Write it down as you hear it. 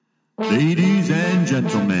Ladies and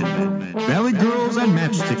gentlemen, Valley Girls and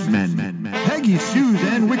Matchstick Men, Peggy Sue's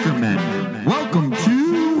and Wicker Men, welcome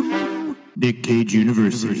to Nick Cage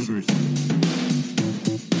University.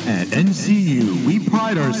 At NCU, we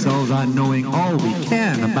pride ourselves on knowing all we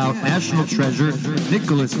can about national treasure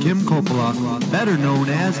Nicholas Kim Coppola, better known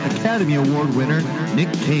as Academy Award winner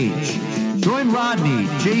Nick Cage. Join Rodney,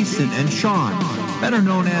 Jason, and Sean, better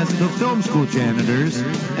known as the Film School Janitors,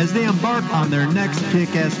 as they embark on their next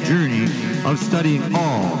kick-ass journey of studying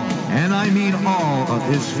all, and I mean all, of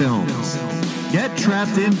his films. Get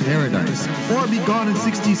trapped in paradise, or be gone in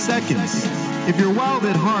 60 seconds. If you're wild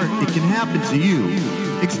at heart, it can happen to you.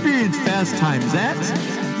 Experience Fast Times at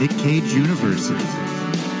Nick Cage University.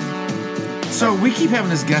 So we keep having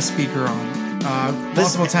this guest speaker on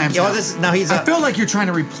multiple times. I feel like you're trying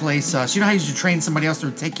to replace us. You know how you used to train somebody else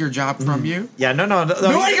to take your job from you? Yeah, no.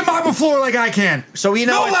 Nobody can mop a floor like I can. So we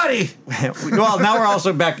know nobody. Well, now we're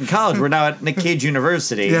also back in college. We're now at Nick Cage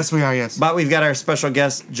University. Yes, we are. Yes, but we've got our special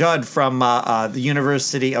guest Judd from the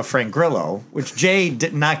University of Frank Grillo, which Jay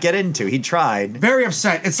did not get into. He tried. Very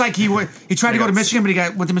upset. It's like he tried to go to Michigan, but he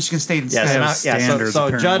went to Michigan State instead.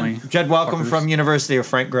 So Judd, welcome from University of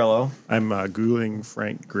Frank Grillo. I'm Googling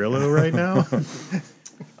Frank Grillo right now.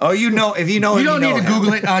 Oh, you know, if you know you him, don't you know need to him.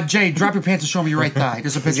 Google it. Jay, drop your pants and show me your right thigh.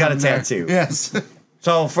 There's a picture. He's got a of him tattoo. There. Yes.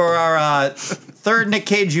 So for our third Nick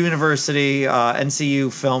Cage University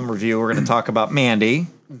NCU film review, we're going to talk about Mandy,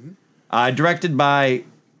 directed by,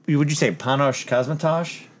 would you say Panos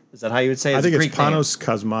Cosmatos? Is that how you would say it? I think Greek it's Panos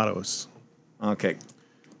Cosmatos. Okay.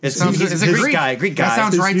 He's a Greek guy. That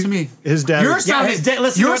sounds right to me. His dad.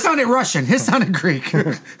 Yours sounded Russian. His sounded Greek.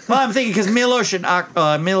 Well, I'm thinking because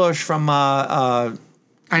Miloš from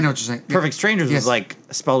I know what you're saying. Perfect Strangers Yes. was like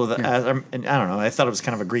spelled with I don't know. I thought it was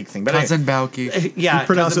kind of a Greek thing, but Cousin Balki. Yeah, you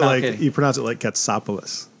pronounce it like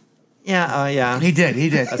Katsopoulos. Yeah. He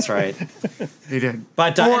did. That's right. He did.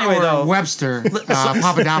 But or anyway, though, Webster,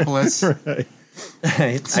 Papadopoulos. Right.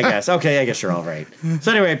 I guess. Okay, I guess you're all right.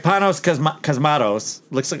 So anyway, Panos Cosmatos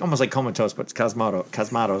looks like almost like comatose, but it's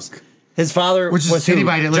Cosmatos. His father, which is was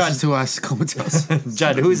anybody who? that listens to us, comatose.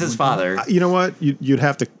 Judd, who's his father? You know what? You'd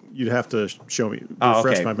have to show me.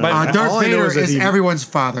 Refresh my memory. Darth Vader is everyone's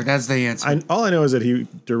father. That's the answer. All I know is that he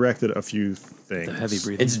directed a few things. The heavy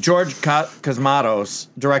breathing. It's George Cosmatos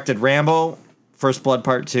directed Rambo, First Blood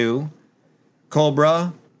Part 2,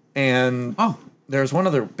 Cobra, and there's one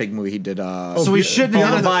other big movie he did. So he shouldn't have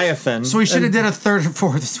done Leviathan. So he should have did a third and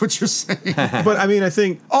fourth. That's what you're saying. But I mean, I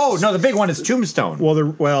think. Oh no, the big one is Tombstone. When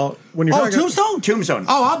you're talking Tombstone.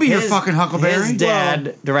 Oh, I'll be your fucking Huckleberry. His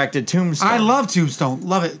dad directed Tombstone. I love Tombstone.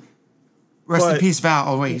 Love it. Rest in peace,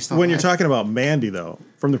 Val. Oh wait, when you're talking about Mandy, though,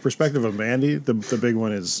 from the perspective of Mandy, the big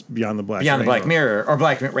one is Beyond the Black Beyond the Black Mirror or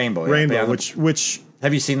Black Rainbow. Rainbow, which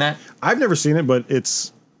have you seen that? I've never seen it, but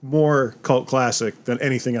it's more cult classic than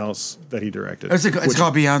anything else that he directed. It's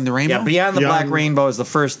called Beyond the Rainbow? Yeah, Beyond the Black Rainbow is the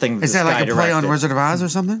first thing Is that like a play on Wizard of Oz or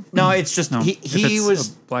something? No, it's just he was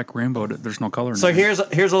a Black Rainbow. There's no color in so it. here's a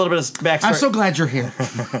little bit of backstory. I'm so glad you're here.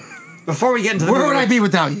 Before we get into the Where movie, would I be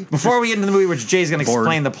without you? Before we get into the movie, which Jay's going to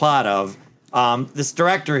explain the plot of, this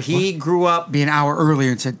director, he grew up... Be an hour earlier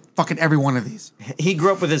and said, fucking every one of these. He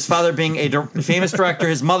grew up with his father being a famous director.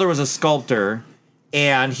 His mother was a sculptor.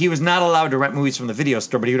 And he was not allowed to rent movies from the video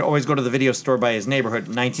store, but he would always go to the video store by his neighborhood.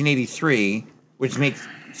 In 1983, which makes,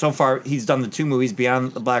 so far, he's done the two movies,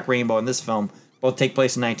 Beyond the Black Rainbow and this film, both take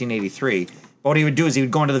place in 1983. But what he would do is he would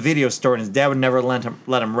go into the video store, and his dad would never let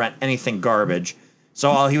him rent anything garbage. So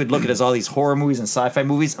all he would look at is all these horror movies and sci-fi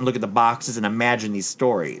movies and look at the boxes and imagine these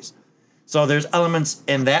stories. So there's elements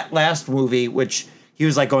in that last movie, which he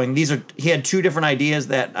was like going, he had two different ideas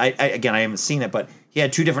that, I haven't seen it, but he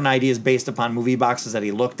had two different ideas based upon movie boxes that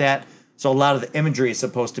he looked at. So a lot of the imagery is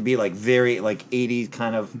supposed to be like very like 80s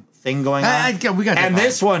kind of thing going on. And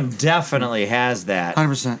this one definitely has that.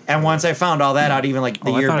 100%. And once I found all that out, even like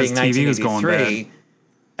the year being 1983.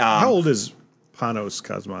 How old is Panos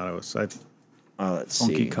Cosmatos? Let's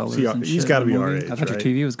Funky see. colors. He's got to be our age. I thought your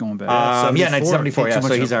TV was going back. 1974. Yeah,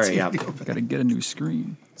 so he's already out. Got to get a new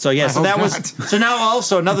screen. So yeah, so that was. So now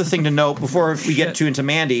also another thing to note before we get into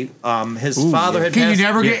Mandy, his father had. Can you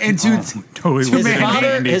never get into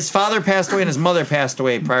his father passed away and his mother passed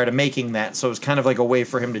away prior to making that, so it was kind of like a way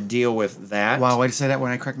for him to deal with that. Wow, way to say that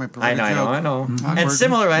when I crack my. I know. And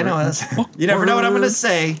similarly, I know you never know what I'm going to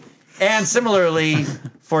say. And similarly,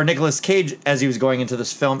 for Nicolas Cage, as he was going into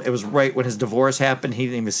this film, it was right when his divorce happened. He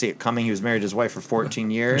didn't even see it coming. He was married to his wife for 14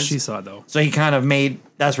 years. She saw it, though. So he kind of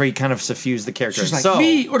that's where he kind of suffused the character. She's like,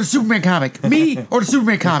 me or the Superman comic? Me or the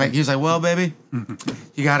Superman comic? He was like, well, baby,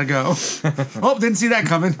 you got to go. Oh, didn't see that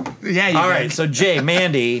coming. Yeah, you All right, so Jay,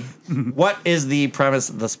 Mandy, What is the premise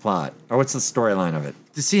of this plot? Or what's the storyline of it?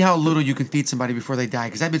 To see how little you can feed somebody before they die,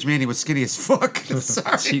 because that bitch Mandy was skinny as fuck.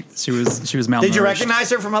 Sorry. She was malnourished. Did you recognize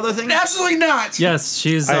her from other things? Absolutely not. Yes,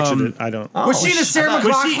 she's. I actually did. I don't. Was she the Sarah I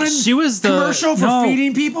thought- McLachlan she was the commercial for no.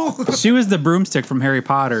 feeding people? She was the broomstick from Harry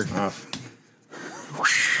Potter.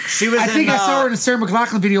 She was I think I saw her in a Sarah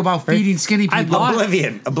McLachlan video about feeding skinny I people. thought-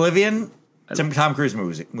 Oblivion. Tom Cruise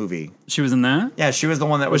movie. She was in that. Yeah, she was the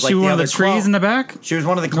one that Was was, she like one the of the other trees clone. in the back? She was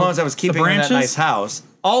one of the clones that was keeping her in that branches? nice house.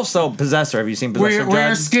 Also, Possessor. Have you seen Possessor? We're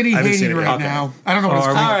Judd? skinny haven't hating seen it. right Okay. now. I don't know what it's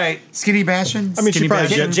are called. All right. Skinny bashing? I mean, she Skinny probably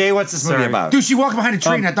Bitch. Jay, what's this movie Sorry. about? Dude, she walked behind a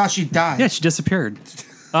tree and I thought she died. Yeah, she disappeared.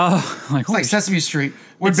 Like, It's like Sesame Street.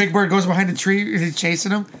 When Big Bird goes behind a tree and he's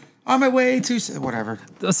chasing him. On my way to... Whatever.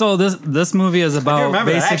 so this movie is I about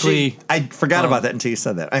remember that. basically. Actually, I forgot about that until you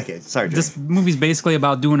said that. Okay, sorry, Jay. This movie's basically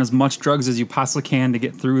about doing as much drugs as you possibly can to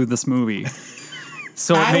get through this movie.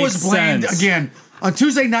 So it I makes was blamed sense. again. On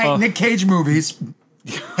Tuesday night, Nick Cage movies,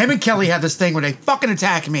 him and Kelly had this thing where they fucking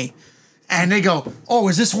attack me. And they go, oh,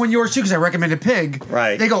 is this one yours too? Because I recommended Pig.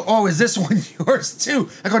 Right. They go, oh, is this one yours too?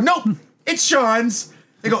 I go, nope, it's Sean's.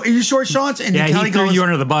 They go, are you sure it's Sean's? And Yeah, Kelly he threw goes, you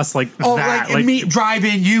under the bus like oh, that. like me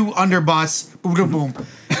driving you under bus, boom, boom, boom.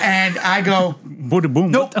 And I go, boom,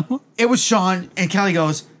 boom. nope, it was Sean. And Kelly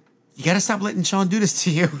goes, you got to stop letting Sean do this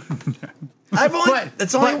to you. I've only.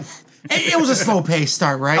 It's only. It was a slow pace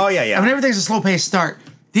start, right? Oh, yeah, yeah. I mean, everything's a slow pace start.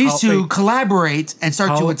 These two wait. collaborate and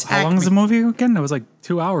start to attack How long is me. the movie again? It was like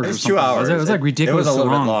 2 hours. It or was something. 2 hours. It was like ridiculous. It was a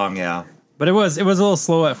little long. bit long, yeah. But it was a little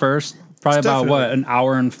slow at first. Probably It's about definitely- what, an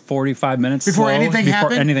hour and 45 minutes Before slow, anything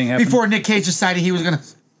happened? Anything happened. Before Nick Cage decided he was going to...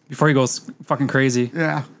 Before he goes fucking crazy.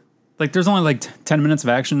 Yeah. Like there's only like 10 minutes of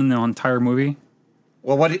action in the entire movie.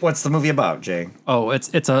 Well, what's the movie about, Jay? Oh, it's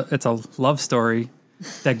a love story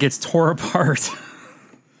that gets tore apart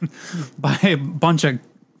by a bunch of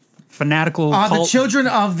fanatical The cult, children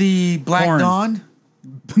of the Black Porn. Dawn?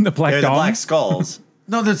 the Black They're the Dawn, Black Skulls.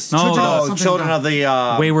 No, the children no. of Oh, something children Dawn. of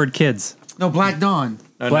the. wayward kids. No, Black Dawn.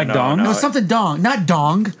 No, Black Dong? No, something Dong. Not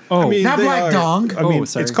Dong. Oh, I mean, Not they Black are- Dong. I mean, Oh,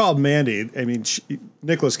 sorry. it's called Mandy. I mean,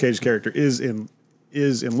 Nicolas Cage's character is in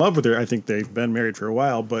love with her. I think they've been married for a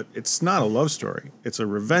while, but it's not a love story. It's a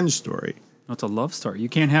revenge story. no, it's a love story. You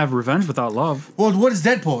can't have revenge without love. Well, what is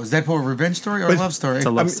Deadpool? Is Deadpool a revenge story or a love story? It's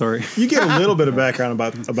a love story. You get a little bit of background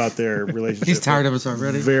about their relationship. He's tired of us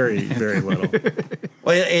already. Very, very little.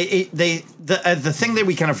 Well, the thing that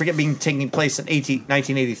we kind of forget taking place in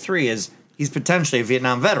 1983 is he's potentially a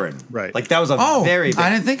Vietnam veteran. Right. Like that was a Oh, very big. I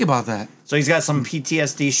didn't think about that. So he's got some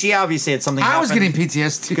PTSD. She obviously had something. I was happen getting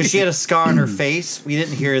PTSD. because she had a scar on her face. We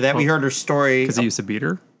didn't hear that. We heard her story. Because he used to beat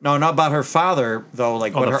her. No, not about her father though.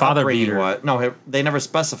 Like what the her father upbringing beat her. was. No, they never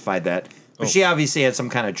specified that. But she obviously had some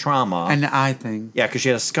kind of trauma. An eye thing. yeah, because she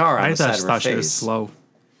had a scar on I the side just of her thought she was face. slow.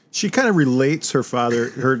 She kind of relates her father,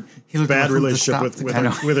 her He looked bad like relationship to with stop with the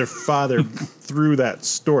her, with her father through that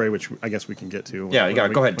story, which I guess we can get to. Yeah, you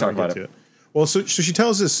gotta go ahead and when talk we about get it. to Well, so she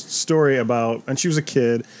tells this story about, and she was a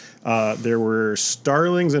kid. There were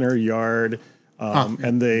starlings in her yard,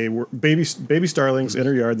 and they were baby starlings in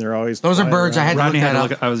her yard, and they're always Those are flying birds. I around. had to Rodney look had that to up.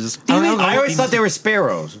 look. I was just. I always thought they were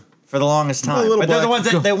sparrows for the longest time. little But they're the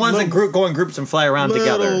black- ones that go in groups and fly around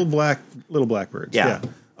together. little blackbirds. Yeah.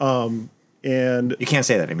 And You can't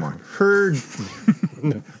say that anymore. her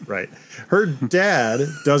right, her dad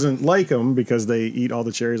doesn't like them because they eat all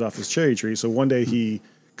the cherries off his cherry tree. So one day he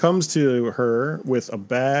comes to her with a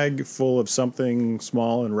bag full of something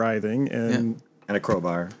small and writhing and And a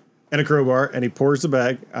crowbar. and a crowbar, and he pours the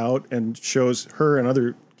bag out and shows her and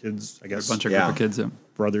other kids, I guess, A bunch of Yeah. group of kids. Yeah.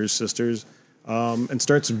 brothers, sisters, and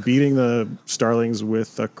starts beating the starlings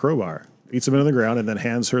with a crowbar. Beats them into the ground and then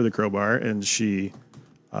hands her the crowbar, and she,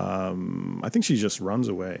 I think she just runs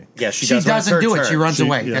away. Yeah, she She does. when it's doesn't her do it. turn. She runs She-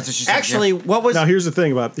 away. yeah. That's what she said. Actually, what was Now here's the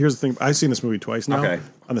thing. I've seen this movie twice now. Okay.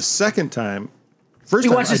 On the second time, first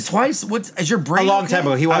You time watched this twice? What is your a brain? long okay? time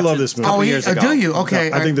ago? He I watched love it this a movie. couple Oh, years ago. do you?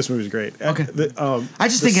 Okay. I think this movie's great. Okay. I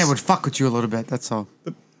just think it would fuck with you a little bit. That's all.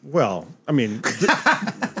 Well, I mean,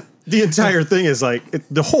 the entire thing is like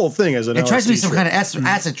the whole thing is an. It tries to be LSD some trip. kind of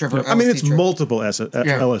acid trip. or I mean, LSD it's trip. multiple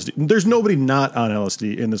LSD. There's nobody not on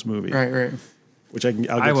LSD in this movie, Right, right. which I'll get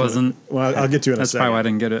I to. wasn't. Well, I'll get to in a That's second. probably why I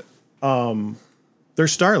didn't get it. They're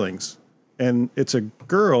starlings, and it's a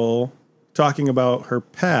girl talking about her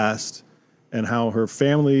past and how her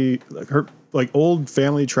family, her like old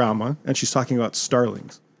family trauma, and she's talking about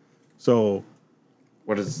starlings. So,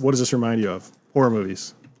 What is what does this remind you of? Horror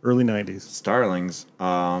movies, early '90s, Starlings?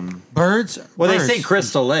 Birds? Well, Birds. they say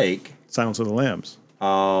Crystal Lake. Silence of the Lambs.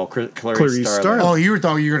 Oh, Clarice Starling. Oh, you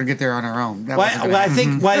thought you were gonna get there on our own. That wasn't Well, gonna I happen.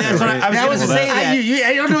 think that's what I was That going was to say. That.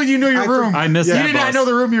 I don't know if you know your room. I missed You that did not bus. know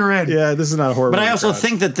the room you were in. Yeah, this is not a horror. But I movie, also Todd.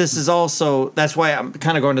 think that this is also that's why I'm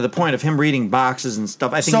kind of going to the point of him reading boxes and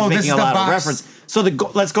stuff. I think So he's this making is a the lot of box- reference. So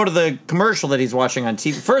let's go to the commercial that he's watching on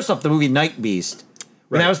TV. First off, the movie Night Beast.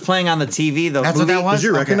 When Right. I was playing on the TV, the That's what movie, that was? Did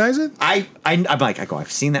you Okay. recognize it? I'm like,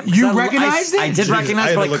 I've seen that. You because recognized it? I did Jeez, I recognize,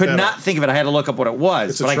 had but to I look could that not up. think of it. I had to look up what it was.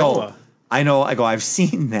 It's a but trauma. I've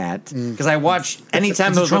seen that because I watch anytime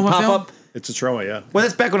It's a those would trauma pop film? up. It's a trauma, yeah. Well,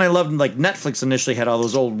 that's back when I loved like Netflix initially had all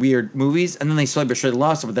those old weird movies, and then they slowly but surely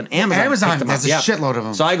lost them. But then Amazon picked them has up. a shitload of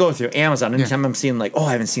them. So I go through Amazon anytime I'm seeing like, oh,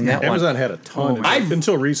 I haven't seen that one. Amazon had a ton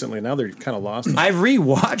until recently. Now they're kind of lost. I've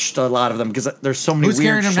rewatched a lot of them because there's so many Who's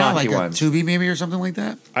weird carrying them now? schlocky Like a ones. Tubi maybe or something like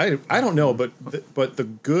that? I don't know, but the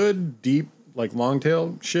good deep like long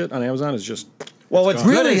tail shit on Amazon is just Well, what's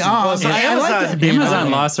Really? good is Oh, so yeah, I like Amazon, that.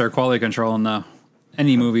 Amazon lost their quality control in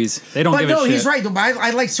any movies. They don't But give no, a shit. he's right. Though.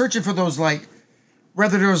 I like searching for those like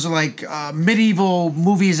whether those like medieval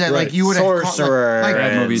movies that like Right. you would have Sorcerer like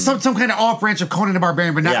and- movies. some kind of off branch of Conan the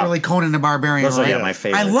Barbarian, but not Yeah. really Conan the Barbarian. Those are right? my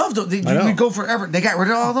favorite. I love those. You know. would go forever. They got rid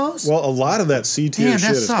of all those. well, a lot of that C tier Damn, shit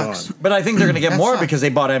that is sucks. gone. But I think they're going to get That more sucks. because they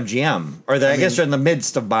bought MGM, or I guess they're in the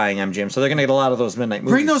midst of buying MGM, so they're going to get a lot of those midnight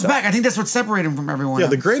movies. Bring those so. back. I think that's what separated them from everyone. Yeah,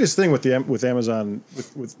 the else. greatest thing with with Amazon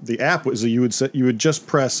with the app was that you would just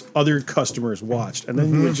press other customers watched, and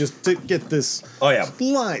then you would just get this. Oh, yeah.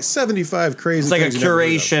 line 75 crazy. It's like a things you never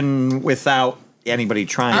heard of. curation without anybody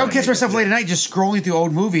trying. I would catch anything. myself late at night just scrolling through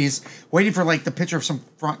old movies, waiting for like the picture of some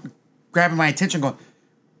front grabbing my attention, going,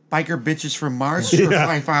 "Biker bitches from Mars." Sure,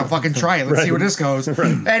 Yeah. fine, I'll fucking try it. Let's see where this goes.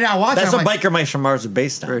 And I watch. That's it, what I'm like, Biker Mice from Mars are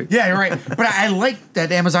based on. Yeah, you're right. But I like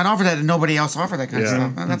that Amazon offered that and nobody else offered that kind of Yeah.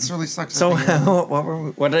 stuff. And that's really sucks. So I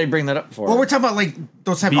think. what did I bring that up for? well, we're talking about like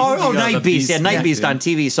those type of. oh, Yeah, Night the Beast. Yeah, Beast. Night Yeah. Beast on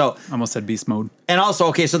TV. So Almost said beast mode. and also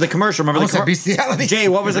okay, so the commercial. Remember Almost the said bestiality. Jay,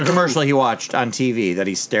 what was the commercial he watched on TV that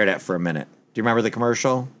he stared at for a minute? Do you remember the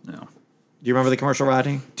commercial? No. Do you remember the commercial,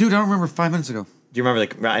 Rodney? Dude, I don't remember 5 minutes ago. Do you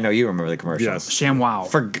remember the? I know you remember the commercial. Yes, ShamWow.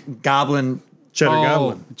 For Goblin, Cheddar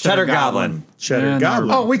Goblin. Cheddar Goblin. Cheddar Yeah, no.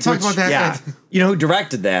 Goblin. Oh, we talked about that. Yeah, you know who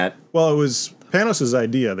directed that? Well, it was Panos'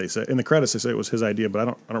 idea. They say in the credits they say it was his idea, but I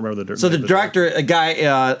don't remember the. So the director, a guy,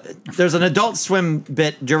 there's an Adult Swim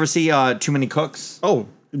bit. Did you ever see Too Many Cooks? Oh,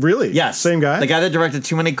 really? Yes, Same guy. The guy that directed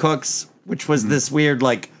Too Many Cooks, which was this weird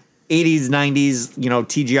like 80s, 90s,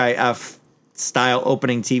 TGIF style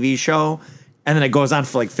opening TV show, and then it goes on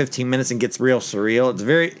for like 15 minutes and gets real surreal. It's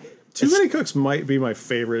very Too Many Cooks might be my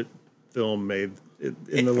favorite film made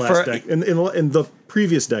in the For- last decade. In the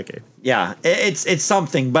previous decade. Yeah, it's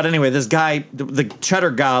something. But anyway, this guy, the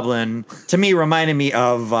Cheddar Goblin, to me reminded me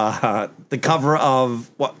of the cover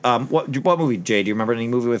of what movie? Jay, do you remember any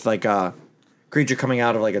movie with like a creature coming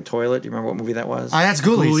out of like a toilet? Do you remember what movie that was? That's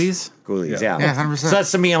Ghoulies. Ghoulies. Ghoulies. Yeah, Yeah, 100%. So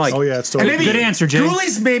that's to me. I'm like, Oh yeah, it's And totally. maybe Good answer, Jay.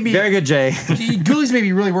 Ghoulies made me. very good, Jay. Ghoulies made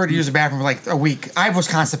me really worried to use the bathroom for like a week. I was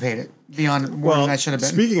constipated beyond more Well, than I should have been.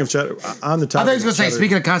 speaking of Cheddar, on the I topic. thought he was going to of say, Cheddar-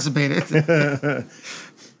 speaking of constipated.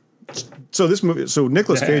 So this movie, so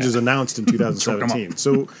Nicolas Cage is announced in 2017.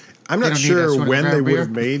 So I'm not don't need us. You sure wanna when grab they a would beer?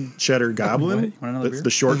 have made Cheddar Goblin. What? You want another That's beer? the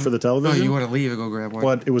short for the Oh, television. you want to leave and go grab one.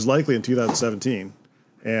 But it was likely in 2017,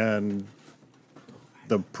 and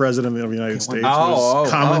the president of the United States Oh,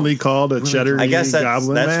 was commonly called a Cheddar I guess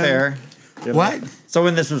Goblin that's man. fair. You know? What? So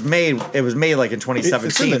when this was made, it was made like in It's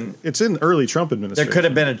 2017. it's in early Trump There administration. could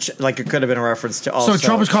have been it could have been a reference to also. So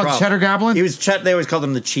Trump was called Cheddar Goblin? He was they always called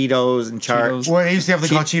him the Cheetos and Cheetos. Well, they used to have to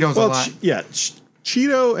call Cheetos a Well, lot.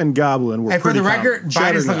 Cheeto and Goblin were Hey, for pretty the record, common. Cheddar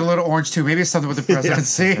Biden's looking a not. little orange too. Maybe it's something with the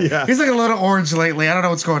presidency. Yeah. He's looking a little orange lately. I don't know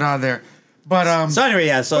what's going on there. But So anyway,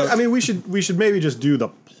 yeah. So I mean, we should maybe just do the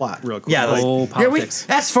plot real quick. Yeah, like- Whole yeah, politics.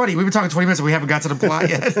 that's funny. We've been talking 20 minutes and we haven't got to the plot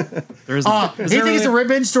yet. There is, You is think there it's a really-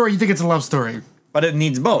 revenge story? Or you think it's a love story? but it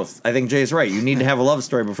needs both. I think Jay's right. You need to have a love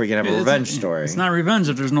story before you can have a revenge story. It's not revenge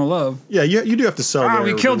if there's no love. Yeah, you do have to sell. Ah,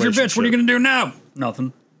 their we killed your bitch. What are you relationship. gonna do now?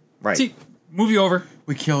 Nothing. right. See, movie over.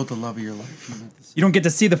 We killed the love of your life. You don't get to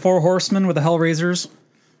see the four horsemen with the Hellraisers.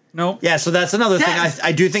 Nope. Yeah, so that's another thing. Yes.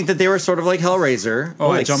 I do think that they were sort of like Hellraiser. Oh,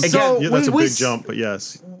 I like, jumped. again. So- Yeah, that's a We- big jump, but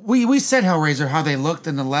yes. We said Hellraiser, how they looked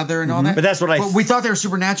and the leather and all that. But that's what I- we thought they were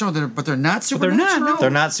supernatural, but they're not they're not, supernatural. no. they're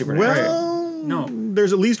not supernatural. Well, No.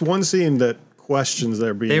 there's at least one scene that questions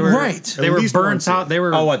their being. They were Right. They At were least one burnt scene. out. They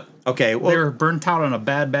were. Oh, what? Okay. They Well, were burnt out on a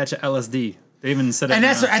bad batch of LSD. They even said it. And in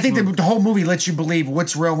that's the I think movie. the whole movie lets you believe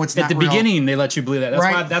what's real, and what's At not the real. beginning, they let you believe that. That's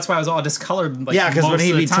Right. why. That's why I was all discolored. Like, yeah, because when most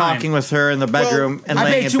he'd of the be time. talking with her in the bedroom and I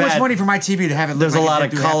laying paid in too much bed, money for my TV to have it. Look there's a like lot it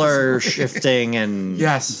of did do half color this. shifting and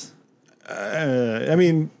Yes. I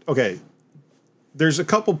mean, okay. there's a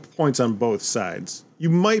couple points on both sides. You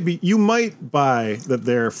might buy that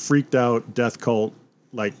they're freaked out death cult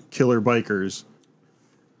like killer bikers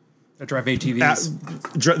That drive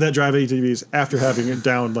ATVs. that drive ATVs after having it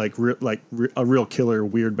down like a real killer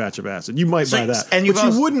weird batch of acid. You might buy that, and but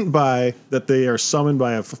you wouldn't buy that they are summoned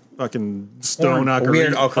by a fucking stone ocarina.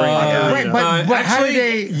 Weird ocarina. Wait, but how do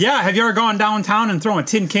they? Yeah, have you ever gone downtown and thrown a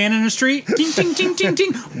tin can in the street? Ting, ting, ting, ting,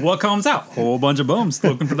 ting. What comes out? Whole bunch of bums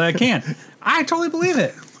looking for that can. I totally believe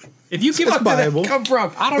it. If you keep Where up did Bible. that come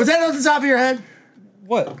from? I don't- Was that off the top of your head?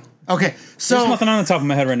 what? Okay, There's so nothing on the top of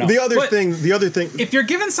my head right now. The other But thing, if you're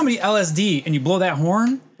giving somebody LSD and you blow that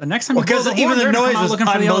horn, the next time you blow Because the even horn, the they're gonna noise come out was looking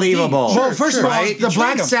for the LSD. unbelievable. well, first of all, right? the You Black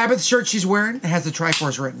trained 'em. Sabbath shirt she's wearing has the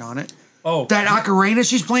Triforce written on it. Oh, That ocarina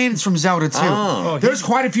she's playing is from Zelda too. Oh. There's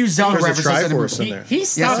quite a few Zelda There's a references in the Triforce movie. in there. he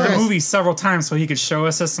stopped there the is. movie several times so he could show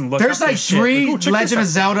us this and look There's up like this shit. 3 Like, oh, check Legend of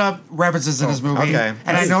this out. Zelda references in this movie. Okay.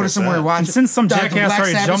 And I noticed them when we were watching. And since some the jackass Black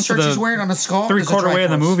already Sabbath jumped to shirt the she's wearing on the skull. Three-quarter way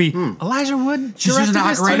of the Triforce. movie, Elijah Wood. She's using the directed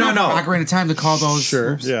this ocarina, too? No. ocarina time to call those.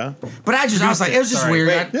 sure, yeah, But I was like, it was just Sorry,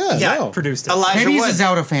 weird. wait. yeah, no. Produced it. Elijah Maybe he's a Wood.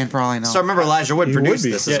 Zelda fan for all I know. So I remember Elijah Wood He would produced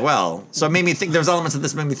be. this as Yeah. well. So it made me think. There was elements of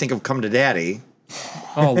this made me think of Come to Daddy.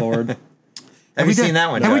 Oh Lord. Have you seen that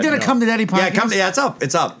one? Have we Doug? done a Come to Daddy podcast? Yeah, come to, yeah, it's up.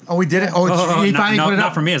 It's up. Oh, we did it? Oh, he finally put it up.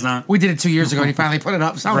 Not for me, it's not. We did it 2 years ago and he finally put it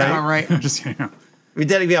up. Sounds Right. about right. Just kidding. We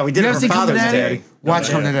did it. Yeah, we did You it ever for seen Come to Father's Daddy? Day. Watch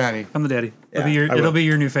Come to Daddy. Come to Daddy. Yeah, I It'll will. be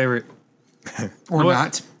your new favorite. Or What?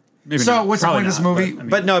 not. Maybe So not. what's the Probably point of this not, movie? but, I mean,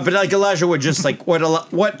 But no, but like Elijah Wood, just like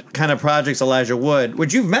what kind of projects Elijah Wood?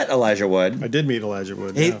 Would you've met Elijah Wood? I did meet Elijah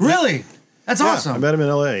Wood. He- yeah. Really? That's Yeah, awesome. I met him in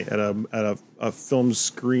L.A. at a film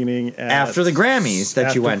screening at, After the Grammys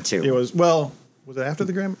that you went to. It was was it after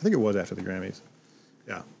the Grammys? I think it was after the Grammys.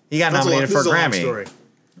 Yeah, He got That's nominated this for a is long Grammy. story.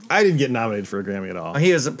 I didn't get nominated for a Grammy at all.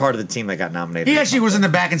 He was a part of the team that got nominated. He actually was in the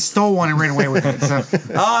back and stole one and ran away with it. So.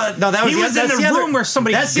 Oh no, that was He was that's in the room where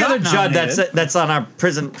somebody That's the got other Judd nominated. that's on our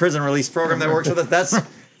prison release program that works with us. That's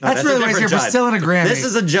That's really a what he's different here for, Judd. stealing a Grammy. This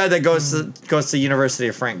is a Judd that goes to University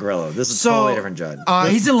of Frank Grillo. This is a totally different Judd.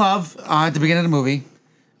 He's in love at the beginning of the movie.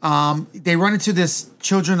 They run into this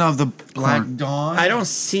Children of the Black Dawn.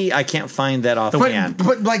 I can't find that but, offhand.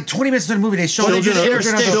 but like 20 minutes into the movie, they show Children the of-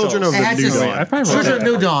 Children of It the has New this- Dawn. I probably wrote Children of that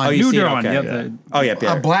New down. Dawn. Oh, you New see it? Dawn. Okay. Yep. Yeah. Oh yeah,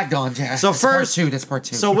 Pierre. Black Dawn. Yeah. So That's part first- 2. That's part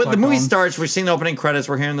 2. So when the Black movie Dawn. starts, we're seeing the opening credits.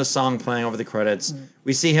 We're hearing the song playing over the credits.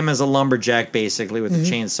 We see him as a lumberjack, basically with the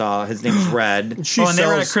chainsaw. His name is Red. She Oh, and they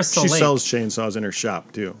were at sells, Crystal she Lake. sells chainsaws in her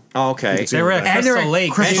shop too. Oh, okay. They were at And they're Crystal at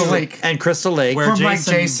Lake. Crystal and- Lake. And Crystal Lake. Where From Mike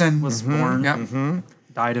Jason, Jason. was born. Yep.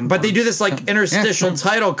 Died in. But they do this like Yeah. interstitial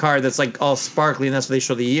title card that's like all sparkly, and that's where they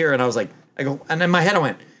show the year. And I go, and in my head I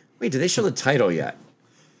went, wait, did they show the title yet?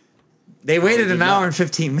 They waited an hour and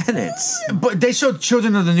 15 minutes. But they showed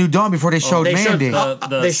Children of the New Dawn before they showed They showed, Mandy.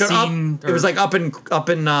 they showed scene, up. It was like up in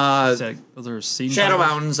Those are scene Shadow titles.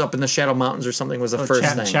 Mountains, up in the Shadow Mountains or something was the Oh, first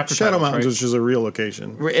chap- thing. chapter Shadow titles, Mountains, right? which is a real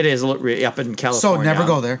location. It is up in so California. never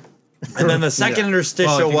go there. And then the second Yeah.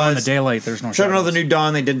 interstitial Well, if you go in the was daylight. There's no Children of the shadows. New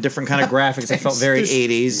Dawn. They did different kind of graphics. They felt very There's-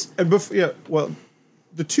 80s. And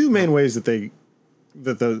the two main ways that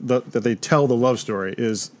they tell the love story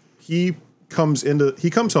is he comes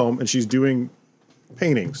home and she's doing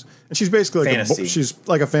paintings, and she's basically like Fantasy. she's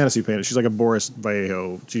like a fantasy painter. She's like a Boris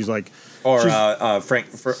Vallejo. She's like Or she's- Frank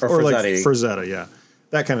or or like Frazzetti. Frazetta, yeah,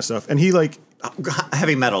 that kind of stuff. And he like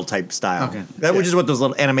Heavy metal type style. Okay. That which is what those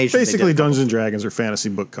little animations. basically they did. Dungeons and Dragons or fantasy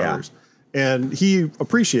book covers. And he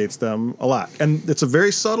appreciates them a lot. And it's a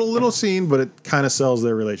very subtle little scene, but it kind of sells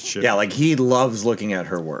their relationship. Yeah, like he loves looking at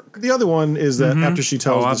her work. The other one is that after she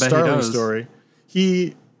tells Oh, I the bet he Starling does. story,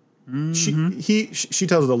 she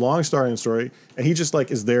tells the long Starling story, and he just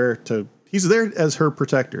like is there to. He's there as her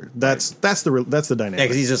protector. That's the Yeah, dynamic.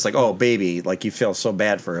 because he's just like, oh, baby, like you feel so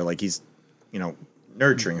bad for her, like he's,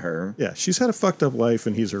 nurturing her. Yeah, she's had a fucked up life,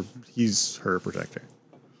 and he's her protector.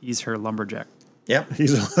 He's her lumberjack. Yep.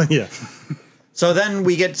 He's yeah. So then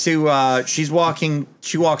we get to she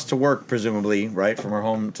walks to work presumably, right, from her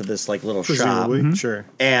home to this like little Presumably, shop, sure.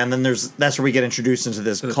 and then that's where we get introduced into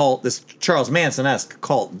this cult, this Charles Manson-esque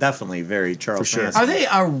cult, definitely very Charles sure. Manson.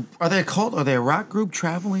 Are they a cult? Are they a rock group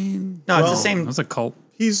traveling? No, it's Well, the same That's a cult.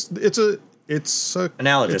 It's a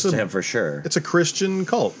analogous it's to a- him for sure. It's a Christian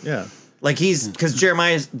cult. Yeah. Like because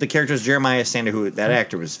the character is Jeremiah Sander, who that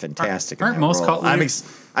actor was fantastic. in Aren't that most role. cult I'm leaders-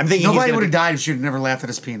 thinking he's Nobody gonna would be- have died if she'd never laughed at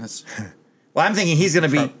his penis. Well, I'm thinking he's going to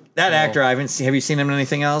be that actor. I haven't seen. Have you seen him in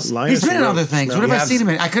anything else? Linus He's been in Rose- other things. no, What have you I have- seen him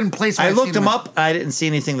in? I couldn't place. What I I've looked seen him up. I didn't see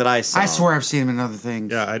anything that I saw. I swear I've seen him in other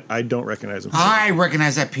things. Yeah, I don't recognize him. I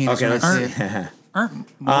recognize that penis Okay, when I let's see it.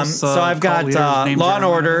 Aren't most, So I've cult got leaders named Law and Jeremiah?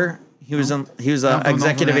 Order. He was Don't know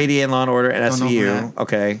executive who that- AD in Law and Order at Don't know who SVU. that.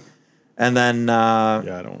 Okay. And then,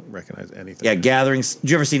 Yeah, I don't recognize anything. yeah, Gatherings. Did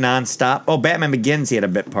you ever see Nonstop? Oh, Batman Begins he had a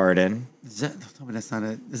bit part in. Tell me that's not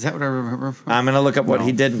it. Is that what I remember from? I'm going to look up what No,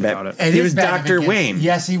 he did in doubt Batman. it. It He is was Batman Dr. Begins. Wayne.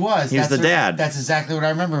 Yes, he was. He was the dad. That's exactly what I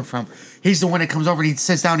remember him from. He's the one that comes over and he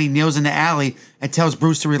sits down, he kneels in the alley and tells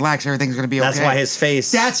Bruce to relax. Everything's going to be okay. That's why his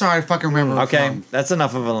face. That's how I fucking remember him Okay, from. that's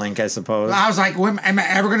enough of a link, I suppose. I was like, am I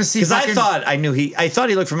ever going to see Because I fucking... thought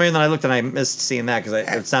he looked familiar, and then I looked and I missed seeing that because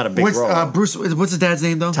it's not a big role. Bruce, what's his dad's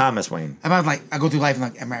name, though? Thomas Wayne. I'm like, I go through life and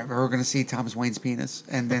like, am I ever going to see Thomas Wayne's penis?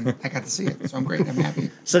 And then I got to see it, so I'm great. I'm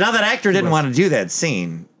happy. So now that actor didn't want to do that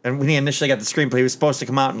scene, and when he initially got the screenplay, he was supposed to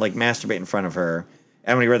come out and like masturbate in front of her.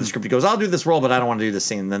 And when he read the script, he goes, "I'll do this role, but I don't want to do this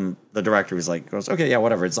scene." And then the director was like, "Okay, yeah,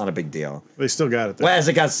 whatever. It's not a big deal." They still got it. There. Well, as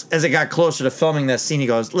it got closer to filming that scene, he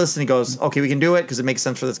goes, "Listen," he goes, "Okay, we can do it because it makes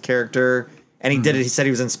sense for this character." And he did it. He said he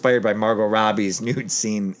was inspired by Margot Robbie's nude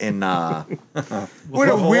scene in What a Wolf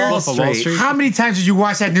of weird... Wall Street. Street. How many times did you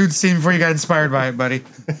watch that nude scene before you got inspired by it, buddy?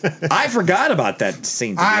 I forgot about that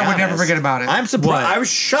scene. To be I would never honest. forget about it. I'm surprised. What? I was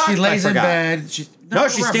shocked. She lays I in forgot. bed. No,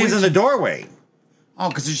 she stands in the doorway. Oh,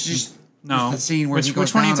 because it's just... No. The scene where Which- he goes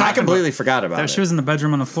which one are you down on I talking her. completely forgot about That it. she was in the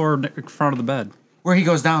bedroom on the floor in front of the bed. Where he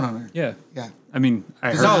goes down on her. Yeah. Yeah. I mean,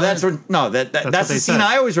 I heard No, that's what. No, that's what the they scene said.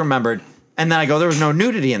 I always remembered. And then I go, there was no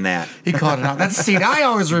nudity in that. He called it out. That's the scene I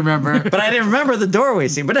always remember. But I didn't remember the doorway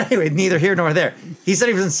scene. But anyway, neither here nor there. He said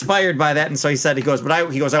he was inspired by that, and so he said I will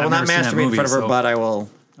I've not never seen that masturbate in movie, front of her, so- but I will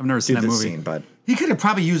I've never do seen that this movie. scene. But He could have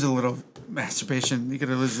probably used a little masturbation. He could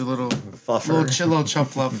have used a little Fluffer. little chump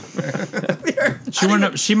fluff.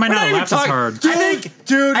 She might not laugh as hard. I think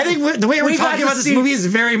the way we're we got talking to about this see- movie is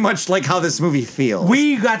very much like how this movie feels.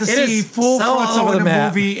 We got to It see is full so frontal all over in the the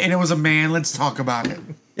map. movie, and it was a man. Let's talk about it.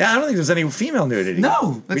 Yeah, I don't think there's any female nudity.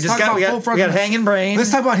 No, we let's just talk got about full we got frontal. hanging brain.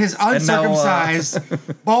 Let's talk about his no,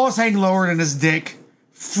 uncircumcised, balls hang lower than his dick.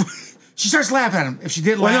 She starts laughing at him. If she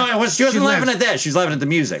did Well, laugh, no, she wasn't laughing lives. at that. She was laughing at the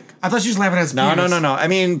music. I thought she was laughing at his No, penis. no. I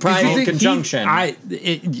mean, probably you in think conjunction.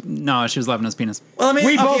 No, she was laughing at his penis. well, I mean,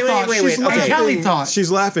 We okay, both thought wait. she's Okay. like Kelly thought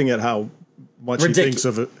She's laughing at how much he Ridiculous. thinks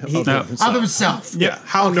of it. of himself Yeah,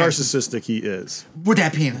 how Okay. narcissistic he is. with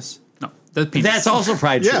that penis. No, the penis. That's also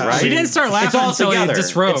probably true, Yeah. right? She didn't start laughing It's all until together. he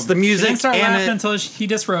disrobed. It's the music She didn't start and laughing it- until he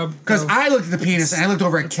disrobed. Because I looked at the penis and I looked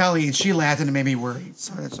over at Kelly and she laughed and it made me worried.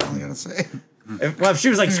 So that's all I gotta say. If she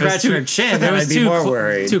was like scratching her chin, then I'd be more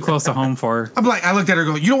worried. Too close to home for her. I'm like, I looked at her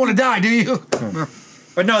and go, "You don't want to die, do you?"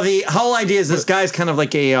 But no, the whole idea is this guy's kind of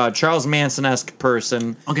like a Charles Manson-esque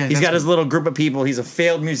person. Okay, He's that's got his good. little group of people. He's a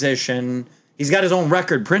failed musician. He's got his own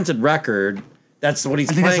printed record. That's what he's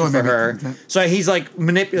I think that's playing what for made me her. think that. So he's like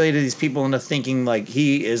manipulated these people into thinking like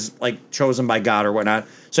he is like chosen by God or whatnot.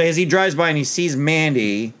 So as he drives by and he sees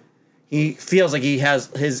Mandy, he feels like he has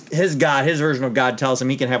his God, his version of God tells him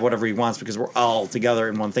he can have whatever he wants because we're all together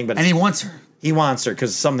in one thing. But And he wants her. he wants her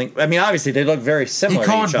because something. I mean, obviously they look very He similar.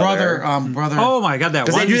 called to each brother, other. brother. Oh my god, that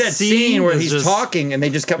Because one they do that scene where was he's just- talking and they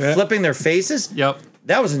just kept flipping their faces. Yep.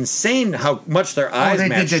 That was insane how much their eyes they did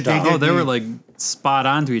matched that, they up. did. Oh, they were like spot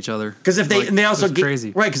on to each other. Because if they Like, and they it also was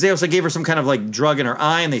crazy. right because they also gave her some kind of like drug in her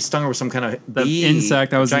eye and they stung her with some kind of The bee,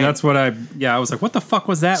 insect. giant- That's what I. Yeah, I was like, what the fuck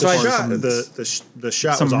was that? So I for? shot The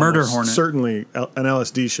shot some was murder almost hornet. certainly an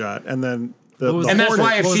LSD shot, and then the was- and that's hornet,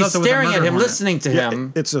 why if what was she's up with the staring at murder him, hornet? listening to yeah,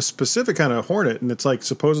 him, it's a specific kind of hornet, and it's like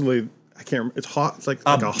supposedly I can't remember. It's hot. It's like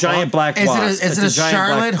a a giant hawk. black Is it a- wasp. is It's it a giant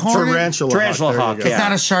Charlotte black- hornet? Tarantula, Tarantula There you hawk, go. yeah. It's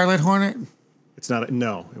not a Charlotte hornet. It's not.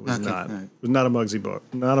 No, it was Okay, not. all right. It was not a Muggsy book.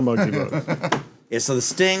 Not a Muggsy book. Yeah, so the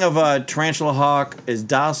sting of a tarantula hawk is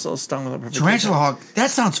docile, stung with a perfect Tarantula hawk. That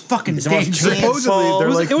sounds fucking It's the most dangerous. painful- Supposedly, they're It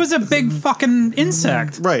was, like it was a big fucking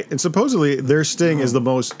insect. right, and supposedly their sting is the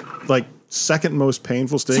most like second most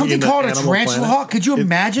painful sting. Something in the called a animal tarantula planet. hawk. Could you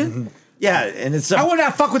imagine? Yeah, and it's I would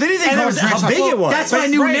not fuck with anything And called it was how tarantula. big it was. That's my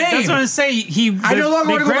new Right, name. That's what I'm saying. I no longer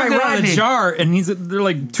they wanna go grabbed by it out of the Rodney. jar, and they're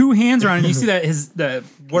like two hands around it. And you see that the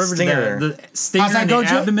Stinger. the stinger How's that in go, the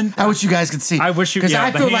Joe? abdomen. I wish you guys could see. I wish you- because yeah,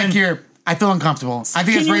 I the feel hand- like I feel uncomfortable. I think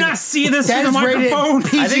Can it's you rated, not see this that through the is rated microphone?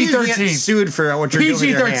 I think you can get PG-13. sued for what you're doing with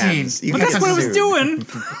your PG-13. hands. You But can That's get what I was sued. doing.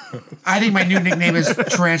 I think my new nickname is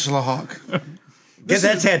Tarantula Hawk. Get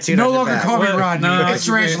that tattooed. No on your longer back. call me Well, Rodney. no, It's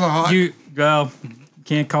Tarantula Hawk. You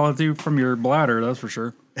can't call it through from your bladder. That's for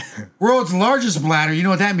sure. World's largest bladder. You know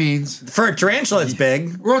what that means. For a tarantula, it's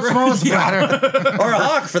big, World's smallest bladder. or a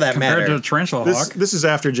hawk for that Compared to matter. a tarantula This, hawk. this is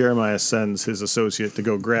after Jeremiah sends his associate to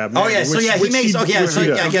go grab. Oh Mandy, yeah, so which- yeah, he which makes. Okay, yeah, which so he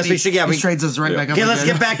yeah, does. I guess we should. Yeah, He we. trades us right back up. Okay, let's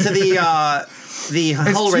again. get back to the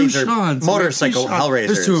Hellraiser Seans. motorcycle Hellraisers.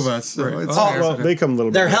 There's two of us. So it's Oh, fair. Well, they come a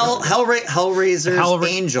little. They're bit Hellraisers Hellra-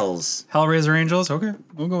 Angels. Hellraiser Angels. Okay,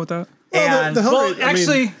 we'll go with that. Well, And the Hellra- well, I mean,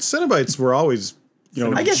 actually- Cenobites were always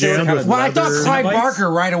I guess they were jammed kind with of- Well, I thought leather. Clyde Cinnabites?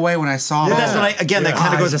 Barker right away when I saw But that. that's what that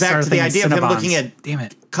kind of I goes just back started to the thinking idea of him Cinnabons. looking at Damn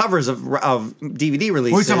it. covers of DVD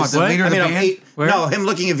releases. What are you talking about, the What? leader of the of band? Where? No, him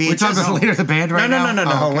looking at VHS. We're talking about the leader of the band right no, now? no.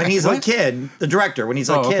 Oh, okay. When he's a What? kid, the director, when he's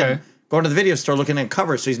a Oh, kid, okay. going to the video store looking at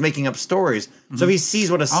covers, so he's making up stories. So if he sees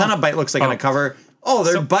what a Cenobite looks like on Oh. a cover,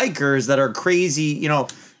 they're bikers that are crazy,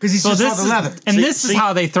 Because he's So just this saw the is, leather. and See- this is see-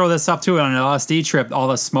 how they throw this up too on an LSD trip. All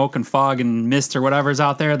the smoke and fog and mist or whatever's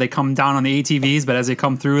out there, they come down on the ATVs, but as they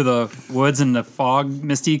come through the woods and the fog,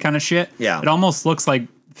 misty kind of shit, Yeah. it almost looks like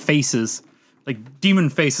faces, like demon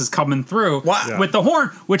faces coming through Wow. with the horn,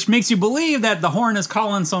 which makes you believe that the horn is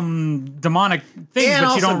calling some demonic things, And but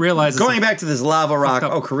also, you don't realize. going it's back to this lava rock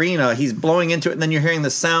up. ocarina, he's blowing into it, and then you're hearing the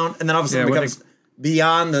sound, and then all of a sudden Yeah, it what becomes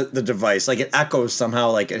beyond the device, like it echoes somehow,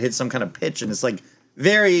 like it hits some kind of pitch, and it's like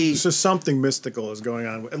very So something mystical is going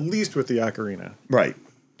on, at least with the ocarina. right.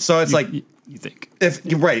 So it's like you think. if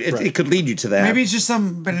you're right, it could lead you to that. Maybe it's just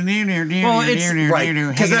some. right Because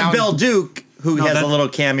because then Bill Duke, who has that- a little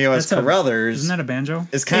cameo as That's a- Carruthers, Isn't that a banjo?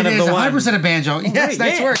 is kind It of is the one. 100% a banjo. Yes,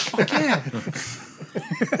 nice yeah. work. Fuck yeah.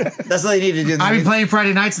 That's all they need to do. in the I've been movie. playing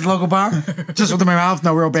Friday nights at the local bar. Just with my mouth,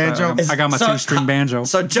 no real banjo. I got my So- 2-string banjo.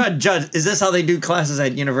 So Judd, is this how they do classes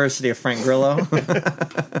at University of Frank Grillo?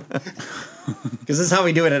 Because this is how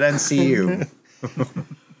we do it at NCU.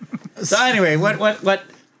 So anyway, what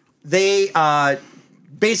they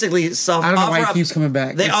basically self I don't know why offer it up. keeps coming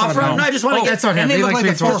back. They It's not offer up. him. No, I just want to That's get on him. And they He look likes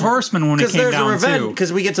like the being Four forceful. Horsemen when it because came there's a down revenge. too.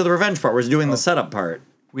 Because we get to the revenge part. We're doing the setup part.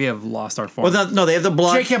 We have lost our form. Well, no, they have the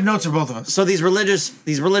blood. Jake kept notes for both of us. So these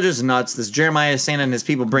religious nuts, this Jeremiah Santa and his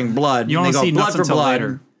people bring blood. You and don't they go see blood nuts for until blood.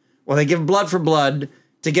 later. Well, they give blood for blood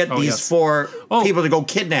to get these yes. four Oh. people to go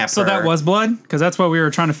kidnap So her. that was blood? Because that's what we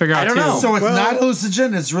were trying to figure out I don't too. know. So it's Well- not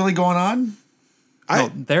hallucinogen. It's really going on. No,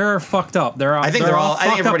 they're fucked up. I think they're all- I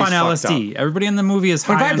think fucked up on everybody's fucked LSD. Everybody in the movie is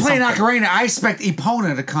But if high I'm on playing something. Ocarina, I expect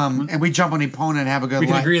Epona to come and we jump on Epona and have a good We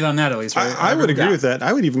can life. agree on that at least, right? I would agree with that.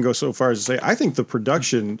 I would even go so far as to say I think the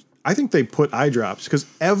production. I think they put eye drops because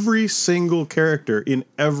every single character in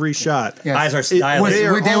every shot, Yes. Eyes are Was- dilated. they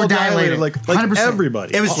are they all were dilated. like 100%.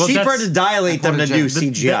 everybody. It was Well, cheaper that's- to dilate them to do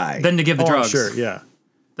CGI. Then to give the Oh, I'm drugs. sure, yeah.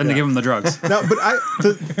 Then to give them the drugs. Now,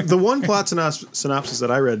 but the one plot synopsis that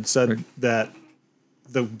I read said that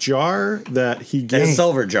the jar that he that gives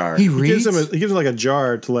silver jar. He he reads. gives him like a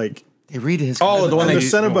jar to like They read his. Oh, the one the that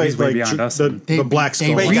Cenobite he's way like beyond us. the they, black They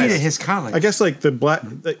skull. read guys. at his college. I guess like the black.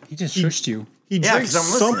 He just shushed you. He Yeah, drinks 'cause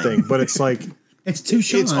I'm listening. something, but it's like it's too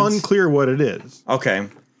short. it's unclear what it is. Okay.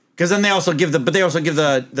 Because then they also give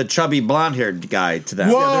the chubby blonde haired guy to them.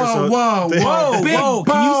 Whoa, whoa, they- whoa, big whoa, bone,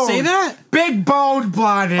 can you say that? Big boned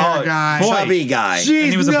blonde hair Oh, guy. chubby guy. Jeez,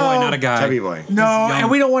 And he was a boy, no. not a guy. Chubby boy. No, young.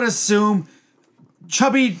 and we don't want to assume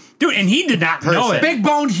chubby, Dude, and he did not know it. big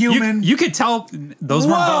boned human. You could tell those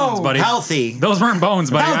weren't Whoa. bones, buddy. Healthy. Those weren't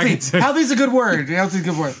bones, buddy. I healthy. can say- Healthy's a good word. Healthy's a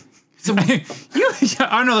good word. So,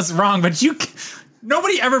 I know that's wrong, but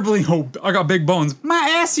nobody ever believes, oh, I got big bones.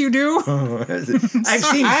 My ass, you do. I've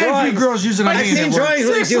seen I had a few drawings. girls using I've it. seen drawings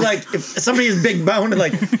where they do like if somebody is big boned,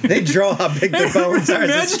 like they draw how big their bones are as a Imagine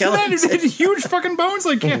that. skeleton. It's had huge fucking bones.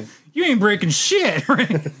 Like, yeah, you ain't breaking shit, right?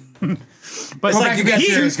 But Go back and get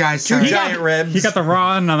serious, guys. Two Sorry. giant ribs. he got the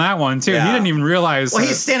raw end on that one too. Yeah. He didn't even realize. Well,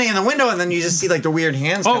 he's standing in the window, and then you just see like the weird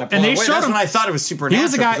hands. Oh, kind of and they away. showed That's him- when I thought it was supernatural. he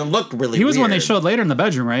was the guy. 'cause it looked really. He was the one they weird. showed later in the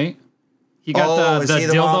bedroom, right? He got Oh, is the he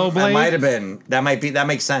the dildo one? blade. That might have been. That might be. That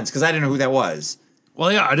makes sense because I didn't know who that was.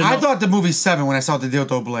 Well, yeah, I didn't. I know. thought the movie 7 when I saw the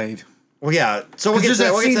dildo blade. Well, yeah. So we'll get Because to that.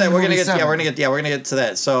 there's We'll that get to that. scene We're in gonna movie get. Yeah, 7. we're gonna get. Yeah, we're gonna get to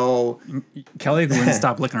that. So Kelly wouldn't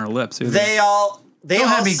stop licking her lips. Either. they all. They Don't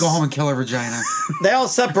all. have me go home and kill her vagina. They all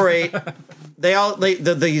separate. They all.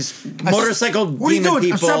 These motorcycle What are you demon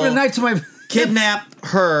doing? I'm sharpening a people knife to my. kidnap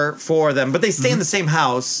her for them, but they stay in the same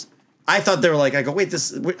house. I thought they were like. I go wait.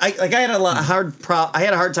 This. I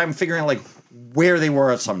had a hard time figuring out like where they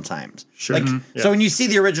were sometimes. Sure. Like Yeah. so when you see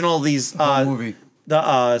the original these movie. the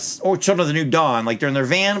Children of the New Dawn, like they're in their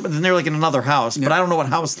van, but then they're like in another house. But I don't know what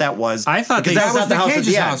house that was. I thought because they- that That was was not the Nick house at Cage's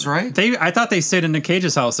the end. house, right? I thought they stayed in Nick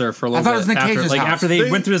Cage's house there for a little thought bit. it was Nick after, Cage's house. after they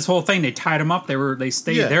They- went through this whole thing, they tied him up. They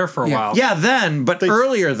stayed Yeah. there for a Yeah. while. Yeah, then, but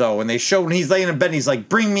earlier though, when they showed when he's laying in bed, and he's like,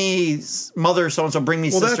 "Bring me mother so and so, bring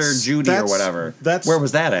me sister Judy or whatever." Where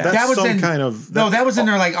was that at? That's That was some in kind of no. That was in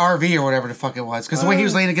their like RV or whatever the fuck it was. Because the way he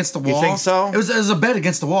was laying against the wall. think so? It was a bed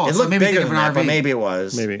against the wall. It so looked maybe bigger think than of that, an but RV. maybe it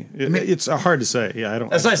was. maybe it's hard to say. Yeah, I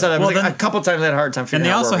don't. That's what I said. I was Well, like, then- a couple times I had a hard time And figuring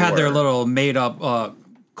they out also where we had their were. little made up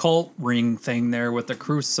cult ring thing there with the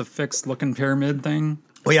crucifix looking pyramid thing.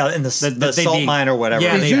 Well, yeah, in the they salt dig. mine or whatever.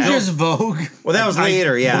 Yeah, Did they you built- just Vogue? Well, that was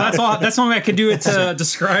later, yeah. Well, that's all. That's the only way I could do it to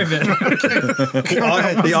describe it.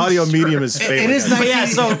 The audio medium is failing. It is us. But yeah,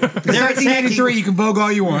 so they're 1993. attacking. You can Vogue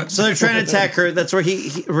all you want. So they're trying to attack her. That's where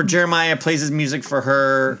where Jeremiah plays his music for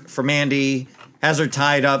her, for Mandy, has her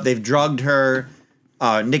tied up. They've drugged her.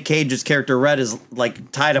 Nick Cage's character Red is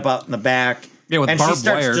like tied up out in the back. Yeah, with and she barbed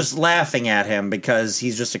starts wire. just laughing at him because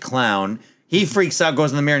he's just a clown. He freaks out,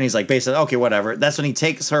 goes in the mirror, and he's like, basically, okay, whatever. That's when he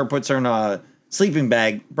takes her, puts her in a sleeping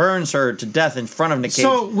bag, burns her to death in front of Nick Cage.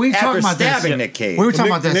 So we after talked about this. stabbing Yeah. Nick Cage We were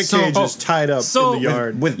talking about Nick this. Cage So, is tied up so- in the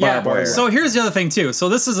yard with barbed wire. So here's the other thing too. So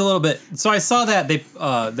this is a little bit. So I saw that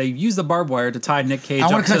they used the barbed wire to tie Nick Cage. I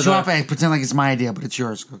want up to cut to you the, off and pretend like it's my idea, but it's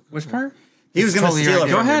yours. Which part? he was going to totally steal your it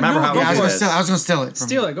idea. from Go you. ahead, Remember no, how go he I was for gonna did steal. it? I was gonna steal it. From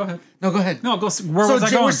Steal you. it. Go ahead. No, go ahead. No, go. Where So was I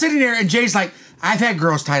Jay, going? we're sitting there, and Jay's like, "I've had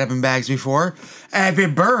girls tied up in bags before. And if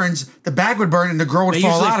it burns, the bag would burn, and the girl would They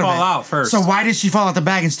fall usually out of it. fall out first. So why did she fall out the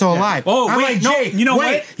bag and still alive? Oh, I'm wait, like, no, Jay, you know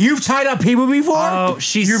wait, what? You've tied up people before? Oh,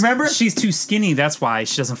 you remember? She's too skinny. That's why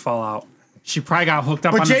she doesn't fall out. She probably got hooked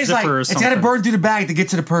up But on Jay's the like, zipper or it's something. got to burn through the bag to get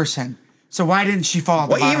to the person. So why didn't she fall out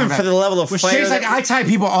the Well, bottom even of for the level of fire. Jay's like, that- I tie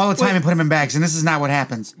people all the time and put them in bags, and this is not what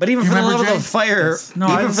happens. But even You for the remember, level Jay? of fire, No,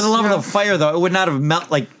 even it's- for the level yeah. of fire, though, it would not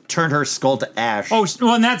have turned her skull to ash. Oh,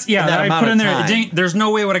 well, and that's that I amount put of in there. time. It didn't- there's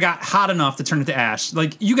no way it would have got hot enough to turn it to ash.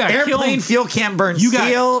 Like you got airplane killed. fuel can't burn You got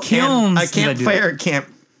steel. kilns A that do campfire can't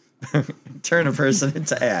turn a person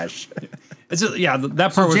into ash. It's just, yeah,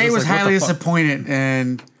 that part was Jay just was like, what highly the fuck? disappointed,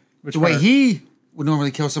 and the way part? he would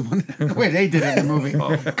normally kill someone, the way they did it in the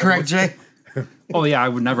movie. Correct, Jay? Oh yeah, I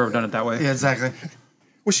would never have done it that way. Yeah, exactly.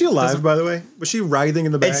 Was she alive, by the way? Was she writhing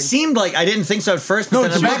in the bag? It seemed like I didn't think so at first, but No,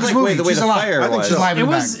 then the it bag looked was like moving. the way She's the alive. fire I think was. she's alive in It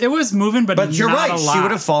the was bag. it was moving, but But you're not right; a she lot.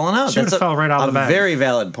 would have fallen out. She would have fell right out of the bag. Very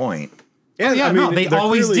valid point. Yeah, no, they they're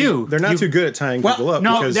always clearly- do. They're not You- too good at tying Well, people up.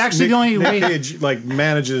 no, because actually, the only Nick way- Cage like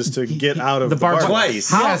manages to get out of The the barbed bar wire. Twice.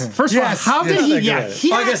 How, Yes. First of all, Yes. how did Yes. he? Not Yeah, good at it. he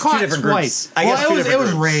Well, I got guess two caught different twice. groups. I guess two Well, it different was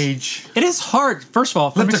groups. rage. It is hard. First of all,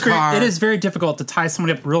 from Flip the experience, car. it is very difficult to tie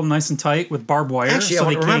somebody up real nice and tight with barbed wire. Actually, so I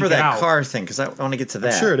they remember can't get that out. car thing because I want to get to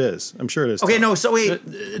that. I'm sure it is. I'm sure it is. Okay, tough. no. So wait,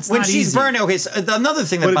 It's when not she's easy. burning. Okay, so another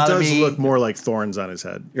thing that But it bothered does me. look more like thorns on his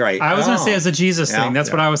head. You're right. I was going to say Oh. as a Jesus Yeah. thing. That's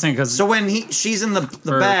what I was saying because So when she's in the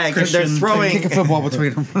Or bag, and they're Christian. throwing Kick a football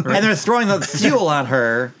between them. and they're throwing the fuel on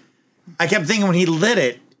her. I kept thinking when he lit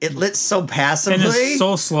it, it lit so passively, And it's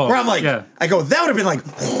so slow. Where I'm like, Yeah. I go, that would have been like,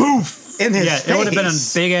 poof in his yeah, face. it would have been a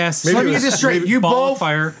big ass. Let me get this straight. You ball both of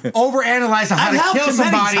fire. overanalyzed how I've to helped kill him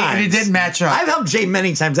many somebody, and it times. didn't match up. I've helped Jay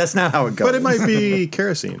many times. That's not how it goes. But it might be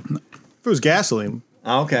kerosene. If it was gasoline,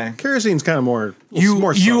 Okay. kerosene's kind of more. you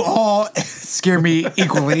more you subtle. all scare me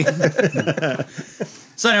equally.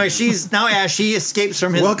 So anyway, she's now Ash. She escapes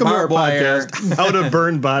from his Welcome to our barbed wire. podcast. How to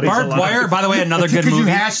burn bodies Barbed alive. wire. By the way, another good Because you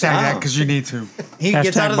movie. hashtag that because you need to. He gets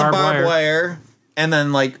Hashtag out of the barbed barbed wire. wire and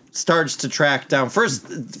then like starts to track down. First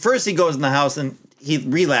he goes in the house and he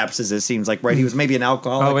relapses. It seems like right. He was maybe an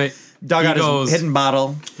alcoholic. Oh, wait. Dug He out goes- his hidden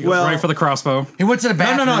bottle. Well, right for the crossbow. He went to the No,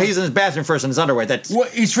 bathroom. no, no. He's in his bathroom first in his underwear. That's What,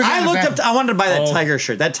 he's freaking I in the looked up. bathroom. I wanted to buy that Oh. tiger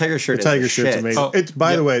shirt. That tiger shirt. is Tiger the shirt's shit. amazing. Oh, It's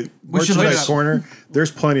by the way, We should look merchandise it up. corner. There's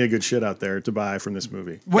plenty of good shit out there to buy from this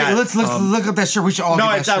movie. Wait, Yeah, let's look up that shirt. We should all No,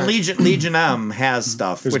 get it's that on shirt. Legion M has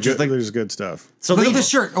stuff, There's which good, is like there's good stuff. so. Look at Legion- this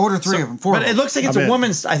shirt. Order three of them. Four But of it them. looks like it's I'm a in.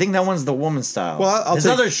 woman's. I think that one's the woman's style. Well, I'll his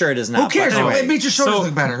take- other shirt is not. Who cares? but anyway. It makes your shoulders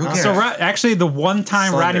look better. Who cares? So actually, the one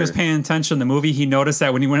time Slender. Rodney was paying attention in the movie, he noticed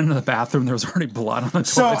that when he went into the bathroom, there was already blood on the toilet.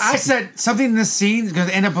 So I said something in this scene is going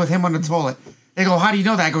to end up with him on the toilet. They go, how do you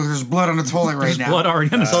know that? I go, there's blood on the toilet right there's now. blood already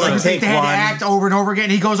on the So, like, toilet. take They had to one. act over and over again.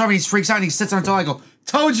 He goes over, and he freaks out, and he sits on the toilet. I go,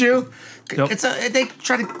 told you. Yep. They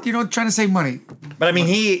try to, trying to save money. But I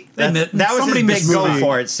mean, that was Somebody his big missed go this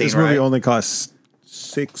for it scene, This movie right? only costs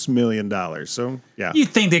 $6 million. So yeah, You'd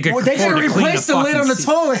think they could Well, they afford gotta to clean replace the lid fucking on the seat.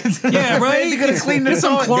 toilet. Yeah, right? They gotta clean the Get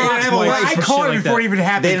some toilet. Clorox They didn't have a wipes wipe. or I shit called like it before it that. even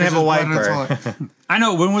happened. They didn't have a 'cause there's blood on the wiper. toilet. I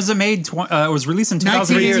know. When was it made? It was released in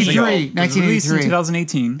 2018. 1983. It was released in 1983.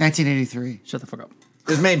 2018. 1983. Shut the fuck up. It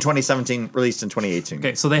was made in 2017, released in 2018.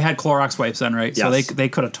 Okay, so they had Clorox wipes then, right? So Yes. they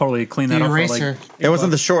could have totally cleaned The that up. For eraser. like It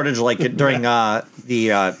wasn't the shortage like during the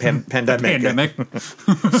pandemic. pandemic.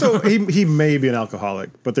 so he may be an alcoholic,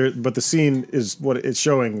 but the scene is what it's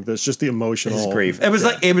showing. There's just the emotional His grief. It was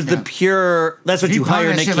like it was the pure. That's what He you hire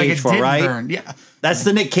pounded that Nick shit like Cage it for, didn't right? burn. Yeah. That's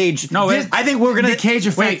the Nick Cage. No, it- I think we're gonna Nick Cage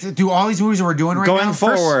effect. Do all these movies that we're doing right going now.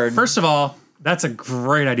 forward. First of all, that's a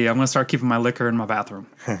great idea. I'm gonna start keeping my liquor in my bathroom.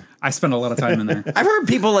 I spend a lot of time in there. I've heard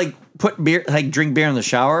people like put beer, like drink beer in the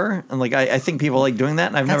shower, and like I think people like doing that,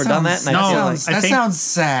 and I've never done that. And no, I feel sounds, I that think sounds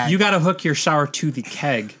sad. You got to hook your shower to the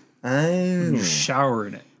keg. like, You shower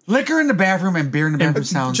in it. Liquor in the bathroom and beer in the bathroom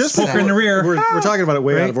sounds Just sad. Poker in the rear. We're talking about it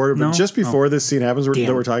way out of order, but No? just before this scene happens, that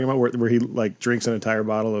Damn. we're talking about where he like drinks an entire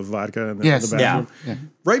bottle of vodka in the, Yes. the bathroom. Yeah.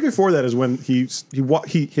 Right before that is when he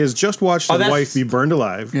has just watched his that's- wife be burned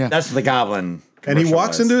alive. Yeah. That's the Goblin. And he commercial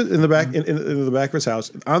walks was. into the back into the back of his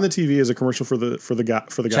house. On the TV is a commercial for the Cheddar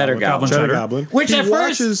Goblin. Cheddar Cheddar. Goblin. Which He at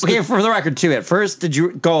watches first, okay, for the record too, at first did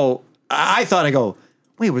you go? I thought I go.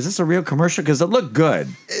 Wait, was this a real commercial? Because it looked good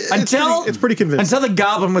it's pretty convincing. Until the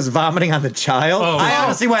Goblin was vomiting on the child. Oh, I wow.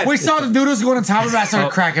 honestly went. We saw the noodles going on top of it. I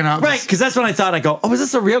started cracking up. Right, because that's when I thought I go, oh, is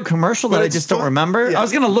this a real commercial that I it's just don't fun. remember? Yeah. I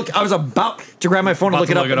was gonna look. I was about to grab my phone and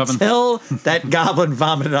About look to it up look it up until that Goblin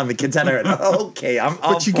vomited on the kid's head. I went, okay, I'm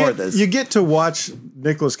all But you for get this. you get to watch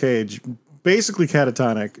Nicolas Cage, basically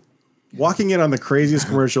catatonic, walking in on the craziest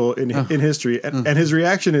commercial in history, and his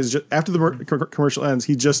reaction is just, after the commercial ends,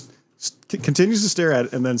 he just continues to stare at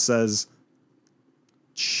it and then says,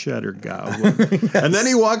 "Cheddar Goblin," and then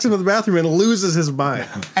he walks into the bathroom and loses his mind.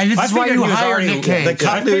 And this I is why figured you he was hired already- Nick Cage. the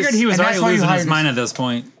cut I figured he was And that's already why you losing his hired mind at this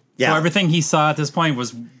point. Yeah. So everything he saw at this point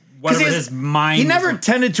was whatever he his mind. he was never like.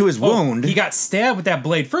 tended to his Oh, wound. He got stabbed with that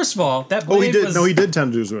blade. First of all, that blade Oh, he did. was. No, he did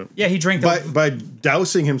tend to do it. Yeah, he drank the. By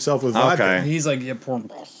dousing himself with vodka. Okay. He's like, yeah, pour.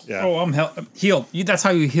 Yeah. Oh, I'm healed. That's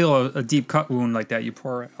how you heal a deep cut wound like that. You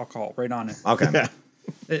pour alcohol right on it. okay, Yeah.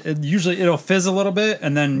 Usually it'll fizz a little bit,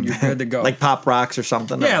 and then you're good to go. like pop rocks or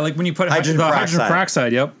something. yeah, like when you put Hydrogen hydrogen peroxide.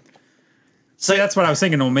 peroxide. Yep. so That's what I was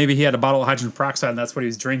thinking. Well, maybe he had a bottle of hydrogen peroxide, and that's what he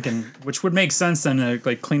was drinking, which would make sense. Then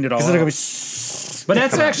like cleaned it all. It'll Out. be But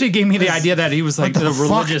that's actually gave me the idea that he was like the fuck?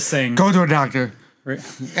 religious thing. Go to a doctor. Right.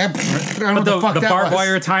 I don't know But what the fuck the that barbed was.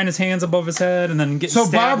 wire tying his hands above his head and then getting So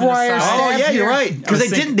stabbed barbed in the wire side. Oh stabbed yeah, you're here. right. Because I they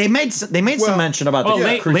was didn't. They made some mention about Well, the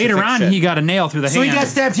later crucifix on, shit. he got a nail through the So he hand. got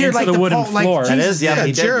stabbed here into like the the wooden Pope, like floor. That Jesus. is, yeah. Yeah,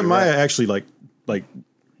 he did, you're Jeremiah right. actually like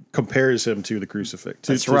compares him to the crucifix.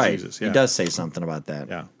 That's to right. Jesus, yeah. He does say something about that.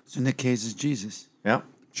 Yeah. So Nick Cage is Jesus. Yeah.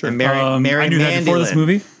 Sure. And Mary I knew that before this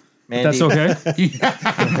movie. Mandy. That's okay.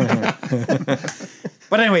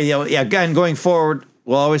 But anyway, yeah. Again, going forward,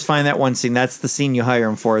 we'll always find that one scene. That's the scene you hire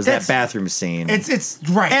him for. Is That's- that bathroom scene? It's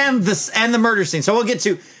right. and the murder scene. So we'll get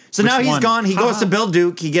to. So now he's one? gone. He goes to Bill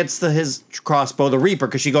Duke. He gets his crossbow, the Reaper,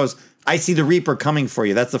 because she goes, "I see the Reaper coming for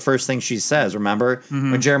you." That's the first thing she says. Remember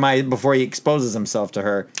when Jeremiah, before he exposes himself to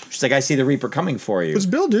her, she's like, "I see the Reaper coming for you." Was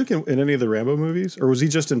Bill Duke in any of the Rambo movies, or was he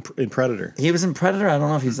just in Predator? He was in Predator. I don't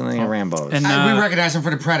know if he's in any Rambo's. And we recognize him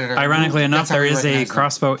for the Predator. ironically enough, That's how there we is a recognize him.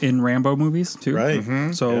 crossbow in Rambo movies too.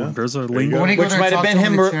 Right. So Yeah. there's a you link. go. When he goes Which there and might have talks been to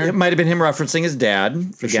him him. in the chair. It might have been him referencing his dad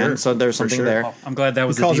again. sure. So there's For something sure. there. I'm glad that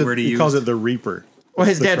was He the calls D word he it. He used. calls it the Reaper. Well,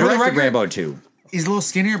 his dad For the directed record- Rambo too. He's a little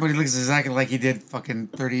skinnier, but he looks exactly like he did fucking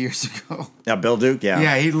 30 years ago. Yeah, Bill Duke. Yeah.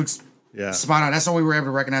 Yeah, he looks Yeah. spot on. That's how we were able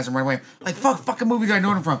to recognize him right away. Like, fucking movie did I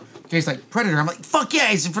know him from? Jay's like, Predator. I'm like, fuck yeah,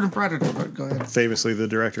 he's in for the Predator. But go ahead. Famously, the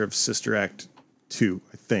director of Sister Act 2,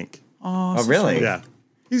 I think. Oh, really? Yeah.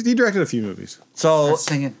 He directed a few movies. So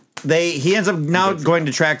Singing. he ends up now going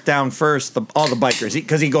to track down first all the bikers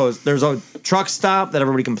because he goes. There's a truck stop that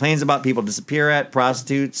everybody complains about. People disappear at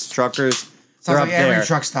prostitutes, truckers. Sounds They're like up every there.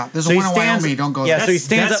 truck stop. There's So a he one in stands- Wyoming. Don't go yeah, there. so he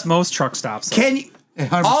stands That's up. most truck stops. though. Can you?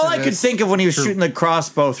 100% All I it could is. think of when he was shooting the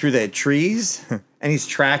crossbow through the trees and he's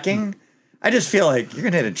tracking, I just feel like you're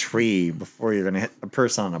gonna hit a tree before you're gonna hit a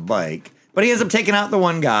person on a bike. But he ends up taking out the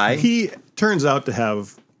one guy. He turns out to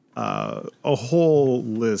have a whole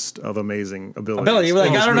list of amazing abilities. Ability, you're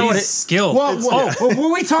like, I don't know what He's it. skilled.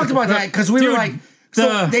 Well, we talked about that because we were Dude, like, so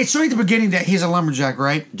the- they show you at the beginning that he's a lumberjack,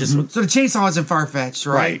 right? So the chainsaw isn't far fetched,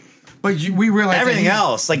 right? Right. But we realized that Everything he-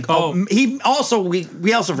 else, like he also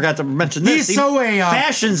we also forgot to mention this. He's so a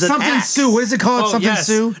fashions an something axe. Sue. What is it called? Oh, Something yes.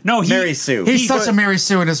 Sue. No, Mary Sue. He's such a Mary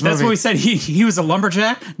Sue in this movie. That's what we said. He was a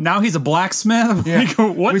lumberjack. Now he's a blacksmith. Yeah. Like,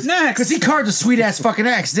 what next? Because he carved a sweet ass fucking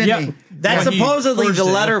axe, didn't Yep. he? That's Yeah, he supposedly forged the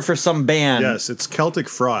it. letter for some band. Yes, it's Celtic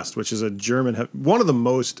Frost, which is a German, one of the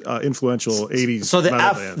most influential 80s So the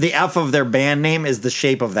metal bands. the F of their band name is the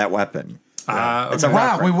shape of that weapon. It's a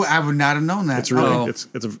Wow, reference. I would not have known that. It's really Oh.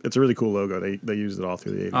 it's a really cool logo. They used it all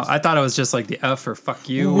through the 80s. I thought it was just like the F or fuck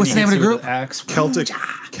you. What's the name of the With group? Axe.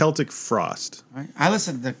 Celtic Frost. Right? I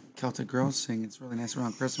listened to Celtic girls sing. It's really nice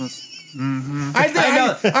around Christmas. I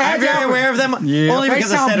know. I I'm very aware of them only They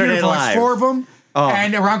because of sound Saturday Night beautiful. It's Live. four of them.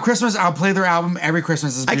 And around Christmas, I'll play their album every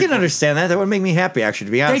Christmas. It's I can beautiful. understand that. That would make me happy, actually,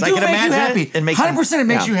 to be They honest. do I can make you imagine happy. it. It makes 100% it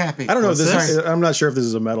makes yeah. you happy. I don't know. What's I'm not sure if this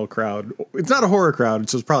is a metal crowd. It's not a horror crowd,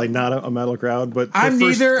 so it's probably not a metal crowd. But the I'm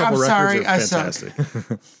first neither. couple I'm sorry. records are I suck.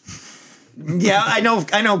 fantastic. Yeah, I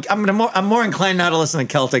know. I'm more inclined now to listen to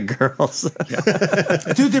Celtic Girls.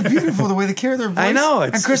 Dude, they're beautiful the way they carry their voice. I know.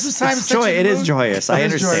 It's At Christmas time, It's it's such joy. a It is mood. joyous. I It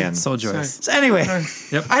is understand. joyous. So joyous. So anyway,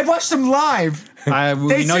 I watched them live. We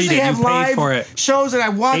They know you seriously did. have You paid live for it. shows and I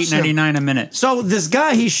watched them. $8.99 a minute. So this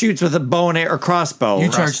guy, he shoots with a bow and or crossbow. You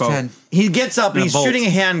charge Crossbow. 10. He gets up and And a he's bolt. shooting a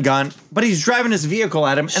handgun, but he's driving his vehicle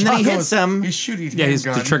at him, and then he hits him. He's shooting. Yeah, he's the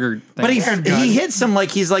handgun. trigger thing. But handgun. he hits him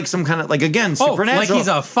like he's like some kind of like again Oh, supernatural. like he's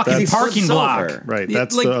a fucking He parking flips block. over. Right. Yeah,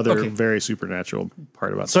 That's like, the other okay. very supernatural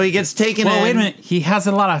part about So he gets taken Well, in. wait a minute. He has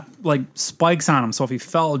a lot of like spikes on him, so if he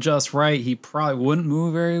fell just right, he probably wouldn't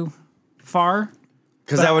move very far.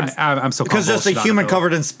 Because that would. I'm so Because just a bullshit on human it, though.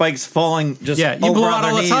 covered in spikes falling just Yeah, you over blew on out their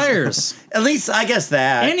all the knees. tires. At least I guess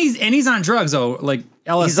that. And he's on drugs though, like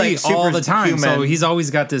LSD like all super the time. So human. he's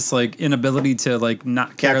always got this like inability to like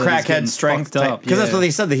not care. Yeah, that he's getting crackhead strength fucked up. because that's Yeah. what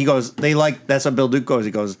they said. That he goes, they like. That's what Bill Duke goes.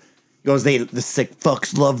 He goes, the sick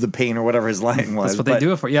fucks love the pain or whatever his line was. That's what they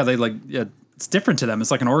do it for. Yeah, they like. Yeah, it's different to them.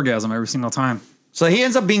 It's like an orgasm every single time. So he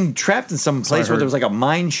ends up being trapped in some place where heard. there was like a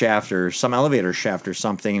mine shaft or some elevator shaft or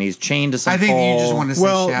something, and he's chained to some I think pole. you just want to say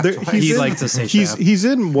Well, shaft there, twice. He he's, in, likes to say he's shaft. he's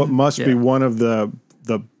in what must be Yeah. one of the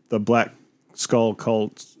Black Skull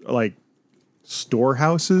cult like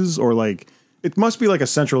storehouses, or like it must be like a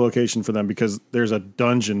central location for them because there's a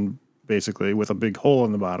dungeon basically with a big hole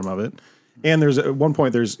in the bottom of it, and there's at one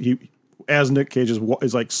point as Nick Cage is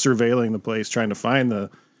like surveilling the place trying to find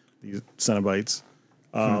these Cenobites.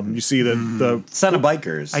 You see that the Son of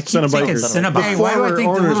bikers. I keep thinking Cinnabikers. Hey, Cinnabon. why do I think the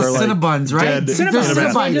owners little are, like, Cinnabuns, right? dead They're in a bed-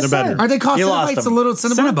 Cinnabites. in a bedroom. Are they called You lost Cinnabites? them. The little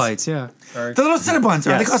Cinnabuns? Cinnabites, yeah. Sorry. The little Cinnabuns.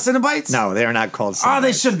 Are they Yes. called Cinnabites? No, they are not called. Oh, they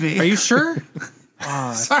Cenobites. should be. Are you sure?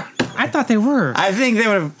 Sorry. I thought they were. I think they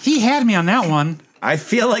would have. He had me on that one. I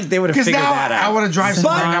feel like they would have Because figured now that out. I want to drive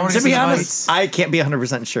somewhere. and I But want to be Cinnabites. honest, I can't be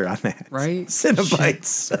 100% sure on that. Right?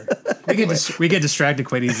 Cinnabites. We get distracted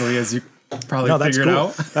quite easily, as you probably no, that's figured cool.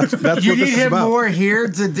 out. That's You what need this is him about. more here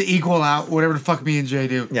to equal out whatever the fuck me and Jay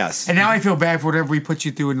do. Yes. And now I feel bad for whatever we put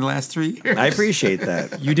you through in the last 3 years. I appreciate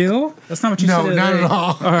that. You do? That's not what you No, said. not at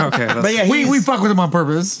all. Oh, okay. That's- But yeah, We he's- fuck with him on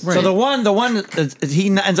purpose. So the one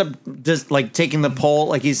he ends up just like taking the pole,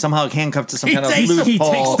 like he's somehow handcuffed to some kind of loose he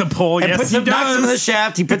pole. takes the pole, and yes, puts he him, knocks him in the does.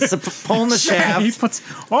 shaft. He puts the pole in the shaft. He puts.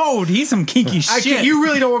 Oh, he's some kinky shit. You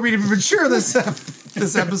really don't want me to be mature this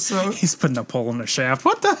episode. He's putting a pole in the shaft.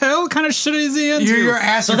 What the hell kind of shit is he into? You're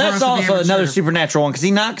asking So that's for us to be also another immature. supernatural one because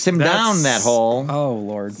he knocks him down that hole, Oh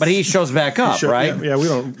Lord. but he shows back up, Sure, right? Yeah, we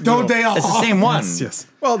don't. Don't they all? It's the same one. Yes.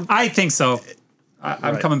 Well, I think so.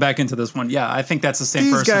 I'm Right. coming back into this one. Yeah, I think that's the same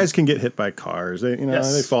these person. guys can get hit by cars. They,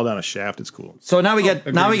 Yes. they fall down a shaft. It's cool. So now we get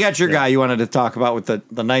agreed. your guy you wanted to talk about with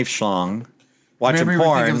the knife schlong, watching Maybe we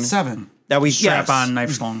were thinking porn. of 7. That we strap yes. on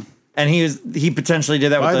knife schlong. And he potentially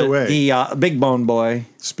did that By with the way- the big bone boy.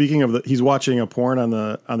 Speaking of he's watching a porn on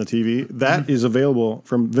the TV. That is available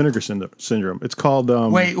from Vinegar Syndrome. It's called.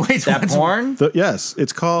 Wait. That what's- porn? Yes,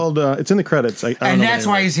 it's called. It's in the credits. I don't And know the that's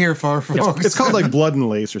name why of it. he's here for, folks. It's called like Blood and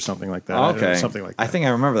Lace or something like that. Okay, something like that. I think I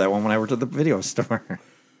remember that one when I worked at the video store.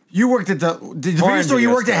 You worked at the video Porn store you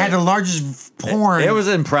video worked at store. had the largest porn. It was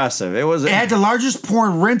impressive. It was. It had the largest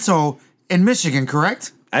porn rental in Michigan,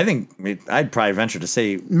 correct? I think I'd probably venture to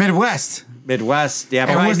say Midwest. Midwest. Yeah,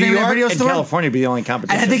 And probably what's New the name of that York video and store? California would be the only And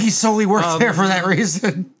competition. I think he solely worked there for that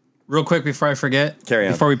reason. Real quick before I forget, Carry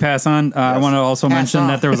on. before we pass on, I want to also Pass mention on.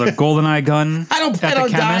 that there was a GoldenEye gun I don't at plan the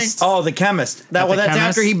on dying. chemist. Oh, the chemist. That's the chemist?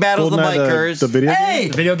 after he battles the GoldenEye, bikers. the video. Hey,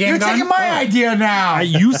 The video game you're gun? taking my idea now.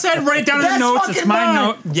 You said write down in the That's notes. It's fucking my mine.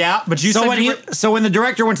 note. Yeah, but you So said when you were- when the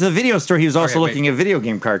director went to the video store, he was also Okay, wait. looking at video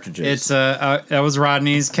game cartridges. it's that was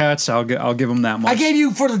Rodney's catch. I'll give him that much. I gave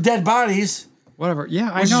you for the dead bodies, Whatever. Yeah,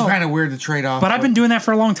 I which is know. kind of weird to trade off. But I've been doing that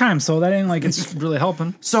for a long time, so that ain't like it's really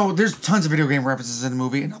helping. So there's tons of video game references in the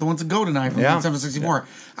movie. Another one's a GoldenEye from Yeah. the Nintendo 64.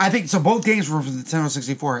 I think so. Both games were from the Nintendo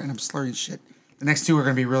 64, and I'm slurring shit. The next two are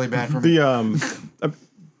going to be really bad for me.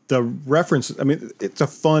 The reference. I mean, it's a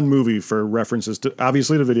fun movie for references to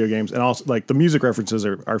obviously to video games, and also like the music references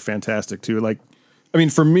are fantastic too. Like, I mean,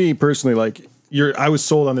 for me personally, like I was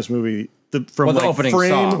sold on this movie from Well, the like opening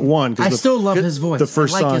frame song. one. 'cause I the- still love his voice. The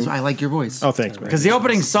first song. I like your voice. Oh, thanks, man. because the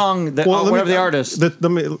opening song, whatever the artist. Let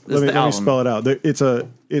me album. spell it out. It's a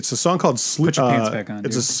song called Put your pants back on,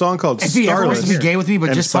 It's a dude. song called If he ever wants to be Starless, gay with me, but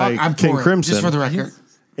and just it's by talk, I'm King for it. Crimson. Just for the record.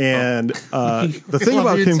 And the thing Love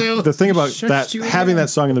about you too. the thing about Shut that you having down. that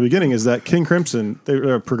song in the beginning is that King Crimson,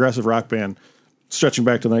 they're a progressive rock band stretching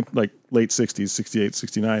back to like late 60s, 68,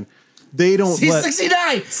 69. They don't He's let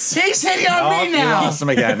 69. He's hitting on Oh, me you now. lost him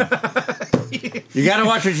again. You got to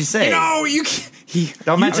watch what you say. No, you can't.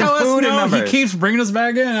 Don't mention Tell us food and no. He numbers. keeps bringing us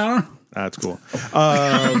back in. I don't know. That's cool.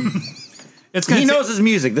 It's gonna He knows his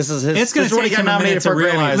music. This is his. It's gonna this is what he take got him a minute nominated to for a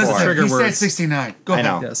Grammy realize for. the Listen, trigger he said words. 69. Go I ahead.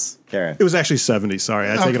 know. Yes. Karen. It was actually 70.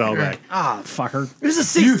 Sorry, I take it all Okay. back. Ah, fucker. It was a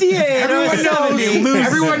 68. Everyone knows.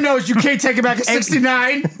 Everyone knows you can't take it back at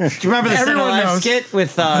 69. Do you remember the Saturday Everyone Night Live knows. skit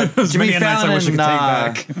with Jimmy many nights I Fallon wish I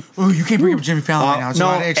and could take back. Oh, you can't bring up Jimmy Fallon right now. It's no,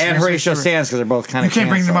 not extra, and extra, Horatio extra. Sands because they're both kind of. You can't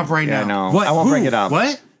bring them up right Yeah, now. I know. I won't bring it up.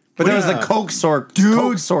 What? But there was the Coke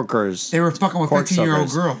Sorkers. They were fucking with Cork 15-year-old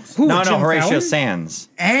suckers. girls. Who, No, Jim Horatio Fallon? Sands.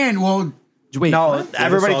 And, well, Wait, No, what?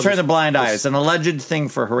 everybody all turned a just- blind eye. It's an alleged thing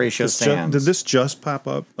for Horatio Sands. Did this just pop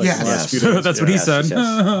up? Yes. in the last Yes. few days? That's what he Yes, said.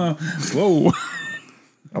 yes. Whoa.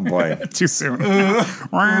 Oh boy. Too soon.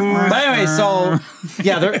 But anyway, so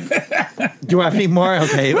yeah, do you have any more?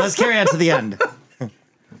 Okay, let's carry on to the end.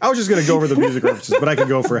 I was just gonna go over the music references, but I could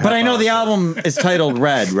go for. But I know the album is titled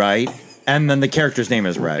Red, right? And then the character's name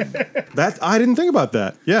is Red. That I didn't think about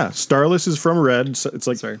that. Yeah, Starless is from Red. So it's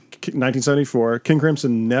like Sorry. 1974. King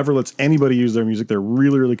Crimson never lets anybody use their music. They're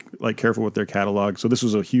really, really like careful with their catalog. So this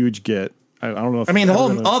was a huge get. I don't know if I mean, it's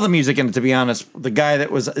ever gonna- all the music in it. To be honest, the guy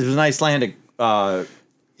it was an Icelandic,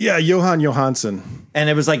 Yeah, Johan Johansson. and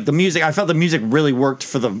it was like the music. I felt the music really worked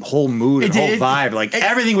for the whole mood, It the whole did. vibe. Like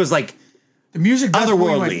everything was like the music does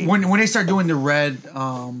Otherworldly. when they start doing the red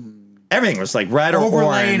everything was like red or overlay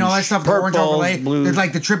orange, and all that stuff, the orange purples, overlay, blues. it's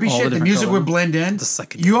like the trippy All the shit, the different music color. would blend in.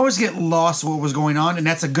 second You always get lost what was going on, and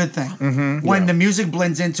that's a good thing. When the music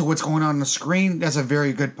blends into what's going on the screen, that's a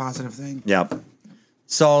very good positive thing. Yep.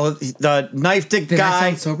 So the knife dick Did I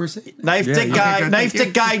guy, sound sober? knife Yeah, dick you guy, did. knife Thank you.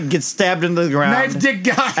 dick guy gets stabbed into the ground. Knife dick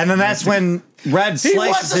guy. And then that's when Red he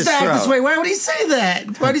wants slices us his to act this throat. way. Why would he say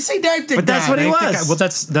that? Why did he say knife dick But that's guy? what he Knife was. dick guy. Well,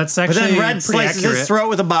 that's But actually then Red pretty slices accurate. his throat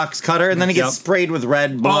with a box cutter, and then he gets Yep. sprayed with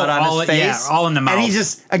red blood on all- his face. yeah, all in the And he mouth.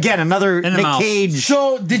 just again another In the Nick mouth. Cage.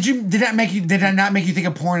 So did that not make you think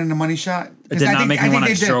of porn in the money shot? It did not make me want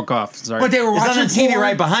to stroke off. Sorry. But they were It's on watching the TV porn.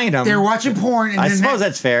 right behind him. They were watching porn. And I then suppose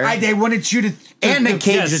that's fair. They wanted you to. and Nick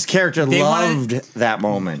Cage's yes. character They loved wanted- that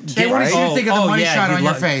moment. They wanted right? you to think of the money shot he on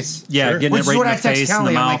your lo- face. Yeah, Sure. getting Which it is right what in I the text face, in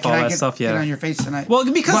Kelly. the I'm mouth, like, can all I that get stuff. it Yeah. on your face tonight? Well,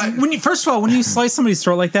 because But- when you first of all, when you slice somebody's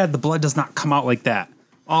throat like that, the blood does not come out like that,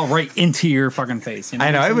 all right into your fucking face. You know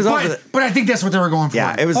I know what I'm it was saying? over. The, But I think that's what they were going for.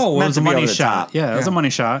 yeah, it was Oh, it meant was to a be money over the shot. top. Yeah, it was a Yeah. money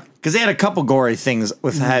shot. Because they had a couple gory things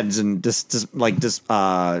with heads and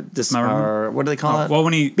what do they call it? well,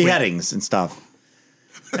 when he- beheadings and stuff.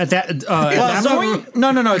 At that, at Well, that so point, no,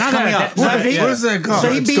 it's Not coming at up. that- So what he- is it called?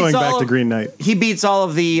 so he It's beats going all back to of- Green Knight. He beats all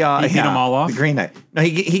of the. He beat them all off? The Green Knight. No,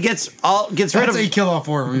 he gets rid That's of how you kill all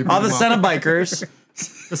four of them. all the Cenobikers,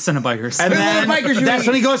 the Cinnabikers. and The then bikers you that's eat.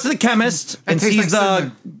 when he goes to the chemist and tastes sees like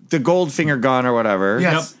the Goldfinger gun or whatever.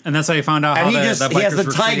 Yes. Yep, and that's how you found out And how he the has bikers the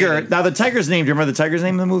were tiger. created. Now the tiger's name. Do you remember the tiger's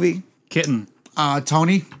name in the movie? Kitten.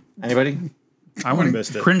 Tony. Anybody? I would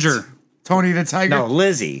missed it. Cringer. Tony the tiger. No,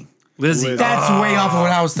 Lizzie. Lizzie. That's way off of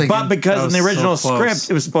what I was thinking. But because That in the was so original close. script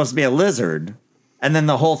it was supposed to be a lizard, and then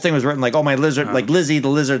the whole thing was written like, "Oh, my lizard, like Lizzie, the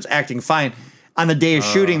lizard's acting fine." On the day of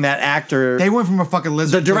shooting, that actor, they went from a fucking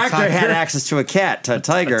lizard. the to a director tiger. had access to a cat, to a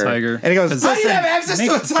tiger, tiger. and he goes, Because- How do you "Listen." have access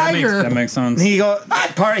to a tiger? That makes sense. He go, he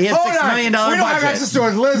had Hold $6 on. million We don't have budget. access to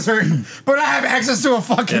a lizard, but I have access to a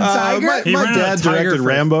fucking tiger. He My rented a dad tiger directed for-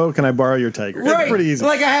 Rambo. Can I borrow your tiger? Right. It's pretty easy.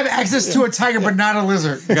 Like I have access to a tiger, but not a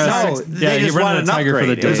lizard. No, Yeah, they he just rented wanted a an tiger for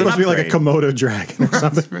the upgrade. It day. was It an must be like a upgrade. Komodo dragon or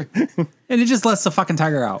something. And he just lets the fucking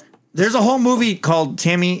tiger out. There's a whole movie called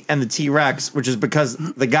Tammy and the T-Rex, which is because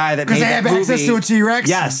the guy that made Because they that have access movie- to a T-Rex?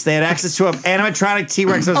 Yes, they had access to an animatronic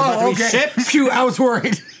T-Rex that was about Oh, to be okay. shipped. Phew, I was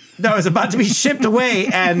worried. No, it was about to be shipped away,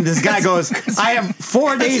 and this guy goes, "I have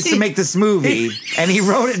 4 days to make this movie," and he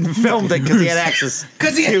wrote it and filmed it because he had access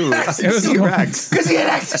Because he had to access a T-Rex. Because he had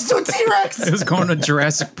access to a T-Rex. It was going to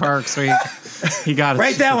Jurassic Park, so he got it.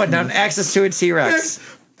 Write that one down. Access to a T-Rex.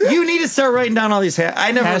 You need to start writing down all these. I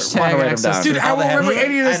never Hashtag want to write them access down. to- Dude, I All won't the remember hashtag-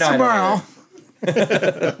 any of this I know, I know, I know.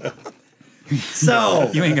 tomorrow. So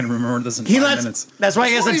You ain't gonna remember this in he 5 lets. minutes. That's why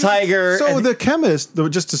he has a tiger. So and- the chemist, though,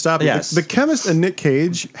 just to stop you, Yes. the chemist and Nick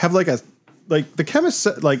Cage have the chemist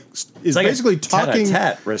is like a basically talking.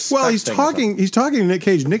 tete-a-tete Well, he's respect thing or talking. He's talking to Nick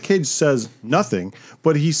Cage. Nick Cage says nothing,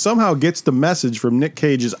 but he somehow gets the message from Nick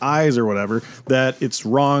Cage's eyes or whatever that it's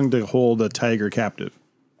wrong to hold a tiger captive,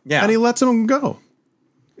 yeah, and he lets him go.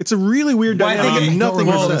 It's a really weird Well, I think dynamic. it- Nothing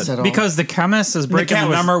Well, was that's said. at all. Because the chemist is breaking cat the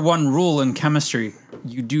was- number one rule in chemistry.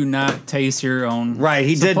 You do not taste your own. right.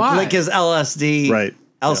 He supply. did lick his LSD. Right.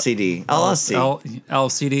 LCD. LSD.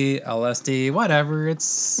 LCD, LSD, whatever.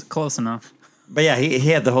 It's close enough. But yeah, he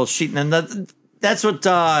had the whole sheet, and then that's what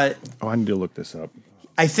Oh, I need to look this up.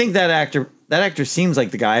 I think. That actor seems like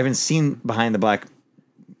the guy. I haven't seen Behind the Black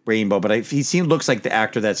Rainbow, but looks like the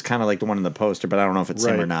actor that's kind of like the one in the poster. But I don't know if it's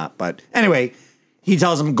him or Right. not. But anyway, he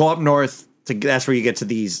tells him go up north that's where you get to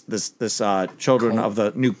this children of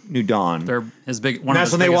the new dawn. They're his big one And of that's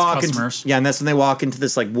his when they biggest walk customers. into and that's when they walk into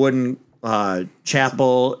this like wooden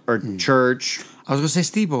chapel or church I was gonna say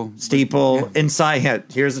steeple. steeple inside. Yeah,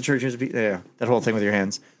 here's the church. That whole thing with your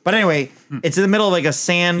hands. But anyway, it's in the middle of like a He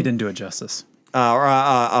sand didn't do it justice. or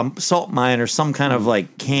a salt mine or some kind of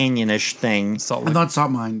like canyon-ish thing. Salt I'm Lake. not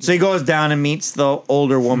salt mine. So he goes down and meets the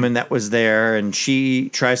older woman that was there, and she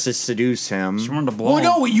tries to seduce him. She wanted to blow. Oh him.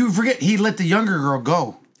 no, you forget he let the younger girl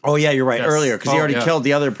go. Oh yeah, you're right. Yes. Earlier, because he Oh, already yeah. killed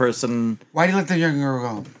the other person. Why did he let the younger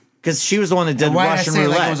girl go? Because she was the one that did Why did I Russian say it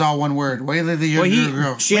roulette. like it was all one word? Why did he let the younger he-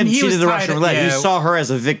 girl? she when he did was the tied Russian up, roulette. You yeah. saw her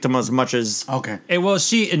as a victim as much as. Okay.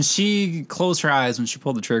 She closed her eyes when she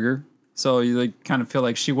pulled the trigger. So you like kind of feel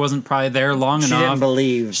like she wasn't probably there long She enough. didn't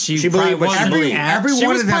believe. She She probably believed what she wasn't believed. Every she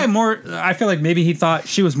one was of them- probably more. I feel like maybe he thought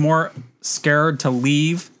she was more scared to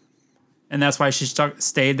leave, and that's why she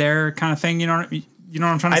stayed there, kind of thing. You know what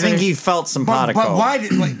I'm trying to I say? think he felt simpatico. But why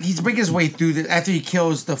did he's making his way through after he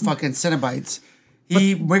kills the fucking Cenobites?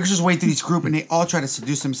 He makes his way through this group and they all try to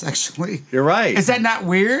seduce him sexually. You're right. Is that not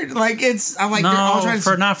weird? Like I'm like they're all No, trying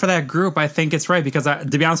to. not for that group. I think it's right because to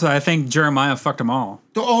be honest with you, I think Jeremiah fucked them all.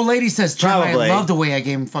 The old lady says, "Jeremiah, Probably. I love the way I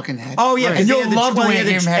gave him fucking head." Oh yeah, because and you'll love the way I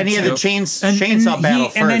gave him head. and he had the too. chainsaw and battle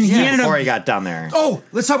he- and then first he ended before up- he got down there. Oh,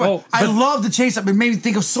 let's talk about. Oh, I but- love the chase up. It made me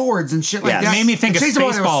think of swords and shit like Yes. that. It made me think of The chainsaw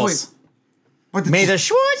battle was Spaceballs. sweet. But May the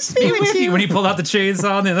Schwartz be with you. When he pulled out the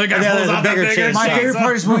chainsaw, and the other guy Yeah, pulls there's a out the bigger bigger chainsaw. my favorite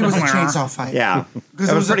part of this movie was the Wow. chainsaw fight. Yeah, Because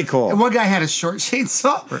that was pretty cool. And one guy had a short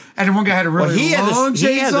chainsaw, and then one guy had a really Well, he had long the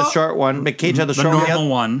chainsaw. short one. McCage had the The short normal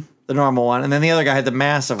one. the normal one, and then the other guy had the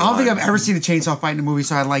massive one. I don't think I've ever seen a chainsaw fight in a movie,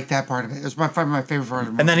 so I like that part of it. It was probably my favorite part of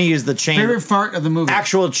the movie. And then he used the chain. favorite part of the movie.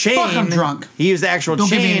 Actual chain. Fuck, I'm drunk. He used the actual Don't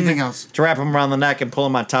give me chain anything else. to wrap him around the neck and pull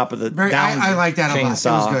him on top of the Very, down I like that a lot. It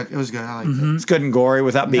chainsaw. was good. It was good. I like that. It's good and gory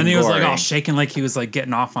without being And he was gory. like all shaking, like he was like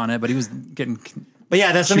getting off on it, but he was getting. But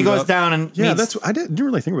yeah, that's when he chewed goes up. down and Yeah, meets- I didn't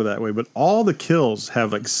really think about it that way, but all the kills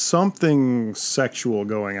have like something sexual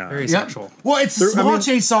going on. Very Yep. sexual. Well, it's a There- I small mean-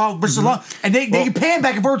 chainsaw versus a long, and they can pan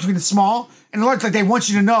back and forth between the small and the large. Like they want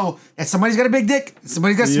you to know that somebody's got a big dick,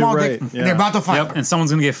 somebody's got a You're small right, dick, yeah. and they're about to fight. Yep, and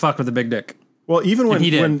someone's gonna get fucked with a big dick. Well, even when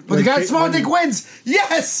he did. when, But the when guy with Kate- small when- dick wins.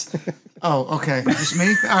 Yes. Oh, okay. Just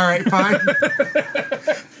me. All right, fine.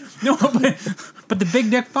 No, but the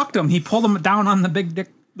big dick fucked him. He pulled him down on the big dick.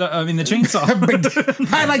 The chainsaw. Big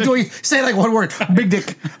dick. I like the way you say like one word. Big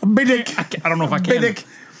dick. Big dick. I don't know if I Big can. dick.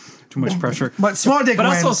 Too much pressure. But small dick But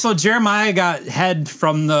wins. also, so Jeremiah got head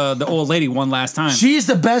from the old lady one last time. She's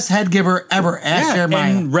the best head giver ever. Ask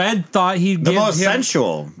Jeremiah. And Red thought he'd the give most him,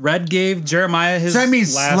 sensual. Red gave Jeremiah his. So that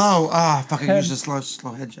means last slow. Ah, fucking head. use a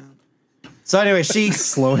slow head job. So anyway, she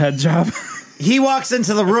slow head job. he walks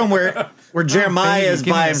into the room where Jeremiah baby, is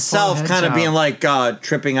give by me a slow himself, head kind of job. being like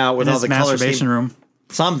tripping out with In all his the color masturbation scheme, room.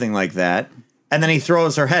 something like that. And then he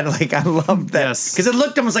throws her head. Like I love that Yes. because it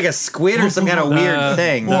looked almost like a squid or some kind of weird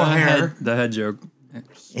thing. The hair. head joke.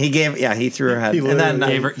 He threw her head, He and then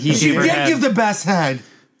literally Gave her, he She gave her did head. give the best head.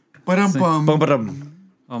 But boom, ba-dum.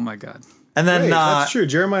 Oh my god. And then Wait, that's true.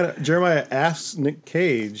 Jeremiah asks Nick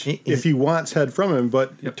Cage if he wants head from him,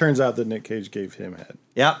 but it turns out that Nick Cage gave him head.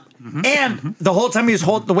 Yep. And the whole time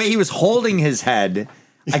the way he was holding his head,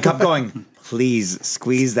 I kept going, please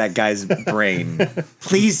squeeze that guy's brain.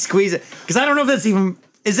 Please squeeze it. Because I don't know if that's even,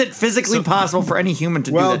 is it physically possible for any human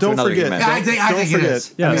to do Well, that to don't another forget. human? Yeah, I think it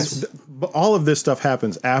is. Yes. But all of this stuff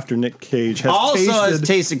happens after Nick Cage has Also tasted. has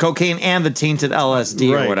tasted cocaine and the tainted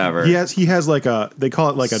LSD or whatever. He has like they call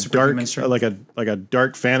it like a dark Superhuman like a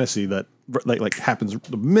dark fantasy that like happens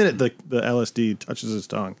the minute the LSD touches his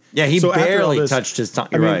tongue. Yeah, he So after all barely this- touched his tongue.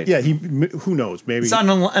 I You're mean, right. yeah, who knows? Maybe It's an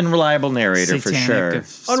unreliable narrator for Satanic sure. of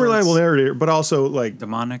sorts. unreliable narrator, but also like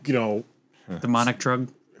Demonic. You know, Demonic drug.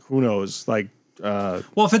 who knows? Like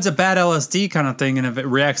Well, if it's a bad LSD kind of thing, and if it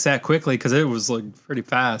reacts that quickly, because it was like pretty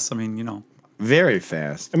fast. I mean, you know. Very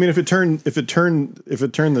fast. I mean, if it turned the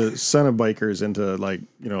Cenobikers into like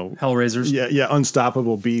Hellraisers. yeah,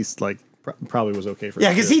 unstoppable beast, like probably was okay for Yeah,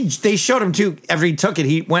 him, because too. they showed him too. After he took it,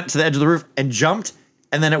 he went to the edge of the roof and jumped,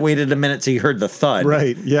 and then it waited a minute till he heard the thud.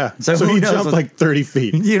 Right, yeah. So So who he knows jumped what- like 30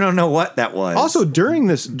 feet. You don't know what that was. Also, during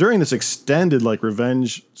this extended like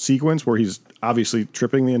revenge sequence where he's obviously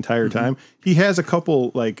tripping the entire Mm-hmm. time, he has a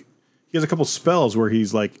couple spells where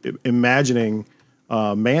he's like imagining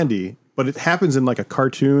Mandy, but it happens in like a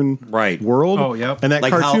cartoon Right. world. Oh, yep. And that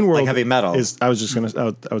Like cartoon world Heavy Metal. is. I was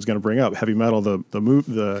gonna bring up Heavy Metal, the and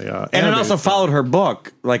it animated also film. followed her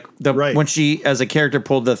book, like Right. when she, as a character,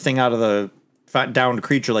 pulled the thing out of the downed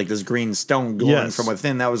creature, like this green stone glowing Yes. from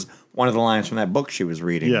within. That was one of the lines from that book she was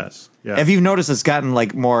reading. Yes. Yeah. If you've noticed, it's gotten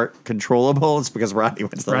like more controlable. It's because Rodney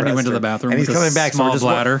went to the restroom. Bathroom and he's with a coming back. small So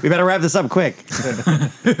bladder. we better wrap this up quick.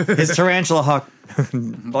 His tarantula hawk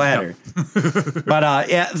bladder. But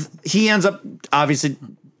yeah, he ends up obviously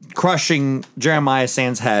crushing Jeremiah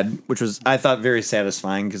Sand's head, which was I thought very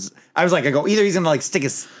satisfying because I was like, I go either he's gonna like stick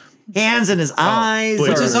his hands in his eyes, Which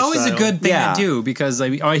Which or is always a style. good thing Yeah. to do because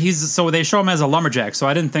like, so they show him as a lumberjack, so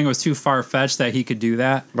I didn't think it was too far fetched that he could do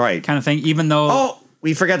that, Right. kind of thing. Even though, Oh,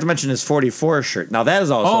 we forgot to mention his 44 shirt. Now that is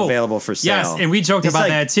also available for sale. Yes, and we joked He's about like-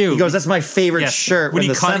 that too. He goes, "That's my favorite Yes. shirt." When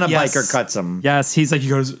the Biker cuts him. Yes, he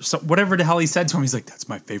goes, so whatever the hell he said to him, he's like, "That's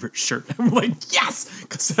my favorite shirt." I'm like, yes,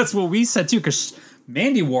 because that's what we said too. Because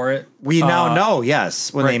Mandy wore it. We now know,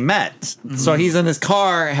 yes, when they right. met. So he's in his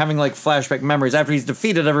car having like flashback memories after he's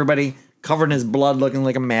defeated everybody, covered in his blood, looking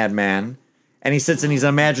like a madman. And he sits and he's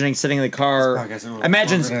imagining sitting in the car.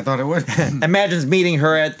 Imagines I thought it would. imagines meeting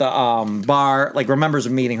her at the bar, like remembers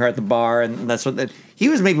meeting her at the bar, and that's what he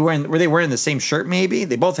was maybe wearing. Were they wearing the same shirt? Maybe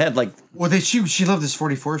they both had like Well, she loved his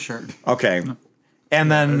 44 shirt. okay. And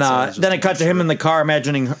then it cut to him in the car,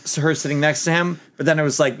 imagining her sitting next to him. But then it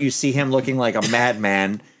was like you see him looking like a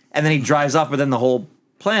madman, and then he drives off. But then the whole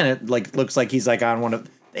planet like looks like he's like on one of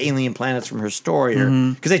the alien planets from her story, or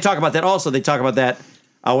because they talk about that also. They talk about that.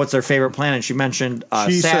 What's their favorite planet? She mentioned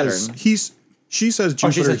Saturn. She says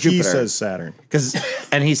Jupiter. she says He Jupiter. says Saturn.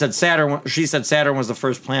 And he said Saturn. She said Saturn was the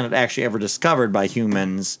first planet actually ever discovered by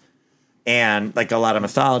humans, and like a lot of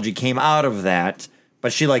mythology came out of that.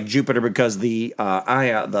 But she liked Jupiter because the eye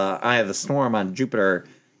of the storm on Jupiter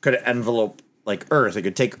could envelope like Earth. It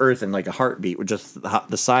could take Earth in like a heartbeat with just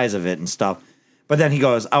the size of it and stuff. But then he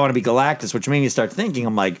goes, "I want to be Galactus," which made me start thinking.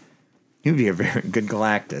 I'm like, "You'd be a very good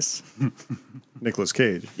Galactus." Nicolas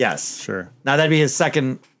Cage. Yes, Sure. Now that'd be his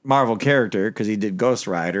second Marvel character because he did Ghost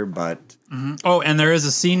Rider, but. Oh, and there is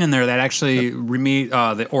a scene in there that actually remade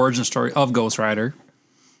the origin story of Ghost Rider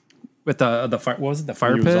with the fire. What was it? The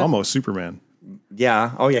fire He pit. was almost Superman.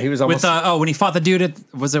 Yeah. Oh, yeah. He was almost. With when he fought the dude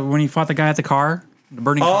was it when he fought the guy at the car, the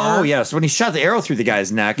burning car? Oh, yes. When he shot the arrow through the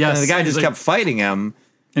guy's neck, Yes, and the guy and just he's kept fighting him.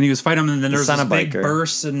 And he was fighting him, and then there was son this of big Biker.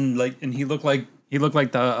 burst, and he looked like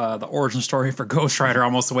the origin story for Ghost Rider,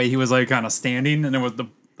 almost the way he was like kind of standing, and there was the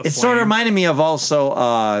It sort of flame. reminded me of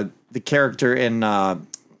also the character in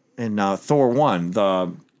Thor 1.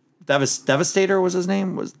 The Devastator was his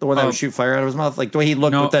name? Was the one that would shoot fire out of his mouth? Like the way he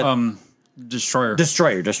looked no with that. Destroyer.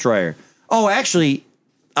 Destroyer. Oh, actually,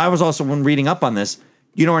 I was also when reading up on this.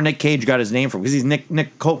 You know where Nick Cage got his name from? Because he's Nick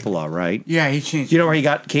Coppola, right? Yeah, he changed. You know where he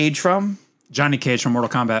got Cage from? Johnny Cage from Mortal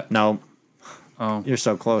Kombat. No. Oh, You're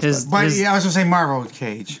so close. His- bud. But yeah, I was gonna say Marvel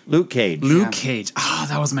Cage. Luke Cage. Luke Cage. Oh,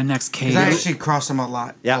 that was my next Cage. 'Cause I actually crossed him a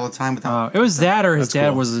lot Yeah. all the time with him. It was that, or his That's dad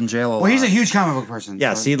cool. was in jail. Well, he's a huge comic book person.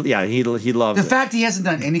 Yes, so. he loves The it. fact he hasn't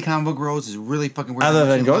done any comic book roles is really fucking weird. Other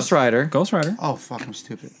than Ghost Rider. Ghost Rider. Oh fuck, I'm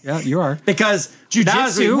stupid. Yeah, you are. Because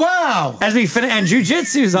Jujitsu. Wow. as we finish, and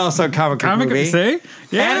Jujitsu is also a comic book movie. See?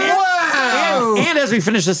 Yeah. And as we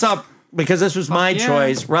finish this up, because this was my yeah.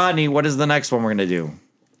 choice, Rodney, what is the next one we're going to do?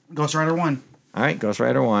 Ghost Rider 1. All right, Ghost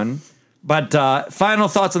Rider 1. But final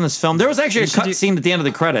thoughts on this film. There was actually a should cut do- scene at the end of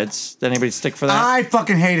the credits. Did anybody stick for that? I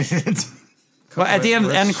fucking hated it. Well, at the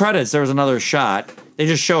end credits, there was another shot. They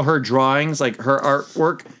just show her drawings, like her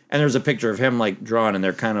artwork, and there's a picture of him like drawn, and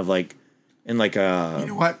they're kind of like in like a. You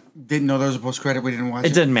know what? Didn't know there was a post credit. We didn't watch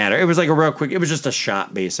It it. didn't matter. It was like a real quick. It was just a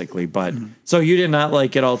shot, basically. But so you did not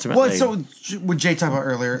like it ultimately. Well, so what Jay talked about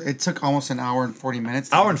earlier, it took almost an hour and 40 minutes.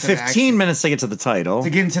 To hour and get to the 15 minutes to get to the title. to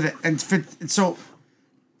get into the and so.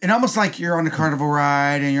 And almost like you're on a carnival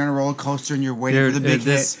ride and you're on a roller coaster and you're waiting Dude, for the big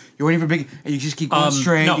this- hit. You're waiting for big, and you just keep going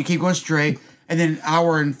straight. no. You keep going straight, and then an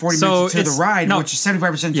hour and 40 So minutes to the it's- ride, no. which is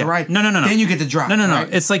 75% to Yeah. the ride. No. Then you get the drop. No. right?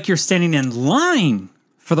 It's like you're standing in line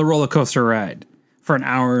for the roller coaster ride for an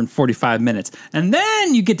hour and 45 minutes. And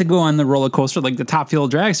then you get to go on the roller coaster, like the Top Fuel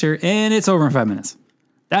Dragster, and it's over in 5 minutes.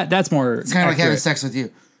 That's more. It's kind of like having sex with you.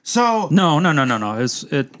 So No.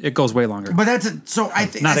 It goes way longer. But that's a, so I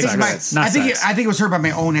think Not I think, sex. my, Not I think sex. I think it was hurt by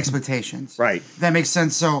my own expectations. Right. That makes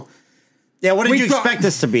sense. So Yeah, what did We you thought- expect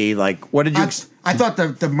this to be? Like, what did you? I thought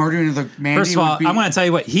the murdering of the Mandy First of all, would be, I'm going to tell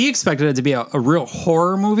you what, he expected it to be a real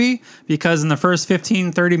horror movie because in the first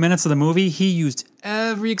 15, 30 minutes of the movie, he used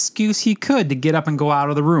every excuse he could to get up and go out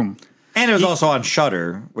of the room. And it was also on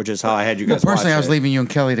Shudder, which is how I had you guys. personally, watch I was it. leaving you and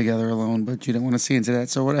Kelly together alone, but you didn't want to see into that,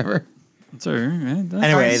 so whatever. It's all right. Anyway,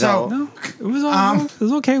 Alright, so- though, No, it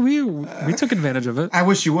was okay. We took advantage of it. I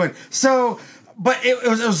wish you would. So, but it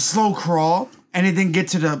was a slow crawl, and it didn't get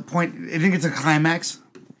to the point. It didn't get to the climax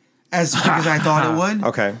as quick as I thought it would.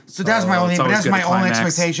 Okay. So that's my only. it's But always that's good my to own climax.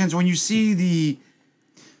 expectations. When you see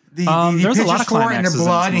the There's a pictures lot of for it and climaxes the in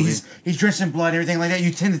blood, and this he's drenched in blood, and everything like that.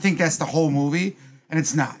 You tend to think that's the whole movie, and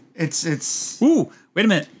it's not. It's Ooh, wait a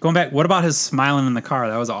minute. Going back, what about his smiling in the car?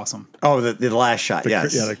 That was awesome. Oh, the last shot.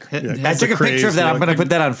 Yes. I took a picture of that. I'm going to put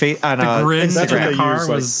that on The grin in That's what the they car use,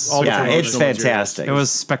 like, was all the Yeah, it's promotional materials. fantastic. it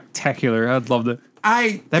was spectacular. I loved it.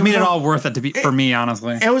 I That made it all worth it for me,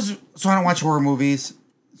 honestly. It was so I don't watch horror movies.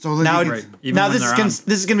 So Now, Right. Even now when this is they're on. this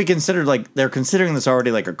is going to be considered like they're considering this already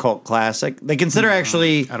like a cult classic. They consider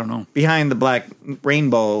actually I don't know. Behind the Black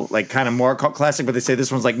Rainbow like kind of more cult classic, but they say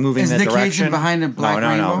this one's like moving Is in that Nick Cage in direction. Behind the Black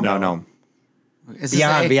Rainbow? No. is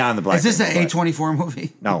Beyond the Black Is this the Rainbow, A24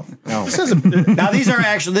 movie? No. Now these are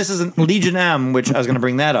actually this isn't Legion M, which I was going to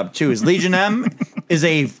bring that up too. Is Legion M is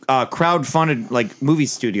a crowd-funded like movie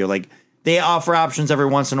studio. Like they offer options every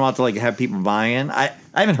once in a while to like have people buy in. I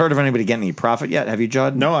haven't heard of anybody getting any profit yet. Have you,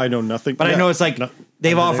 Judd? No, I know nothing. But I know it's like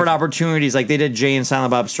they've I know offered they- opportunities. Like they did Jay and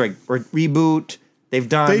Silent Bob Strike reboot. They've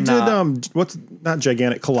done. They did what's not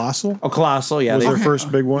gigantic, Colossal Colossal. Yeah, was they, their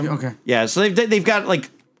first big one. Okay. yeah. So they've got like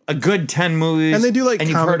a good 10 movies, And they do like and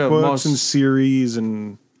you've comic heard of books most. and series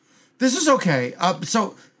and This is okay.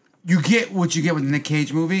 So you get what you get with the Nick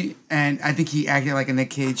Cage movie, and I think he acted like a Nick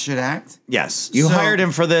Cage should act. Yes, you So- hired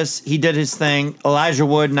him for this. He did his thing. Elijah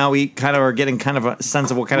Wood. Now we kind of are getting kind of a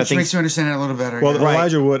sense of what kind Which of makes things. you understand it a little better. well, yeah. Right.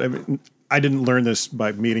 Elijah Wood. I mean, I didn't learn this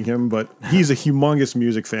by meeting him, but he's a humongous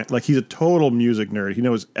music fan. Like he's a total music nerd. He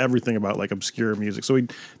knows everything about like obscure music. So he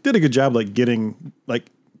did a good job like getting like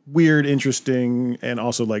weird, interesting, and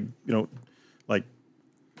also like like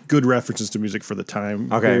good references to music for the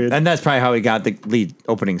time. Okay, period. and that's probably how he got the lead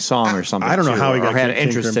opening song or something. I don't know too, how he or got had an King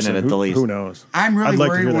interest Crimson. in it at the least. Who knows? I'm really I'd like to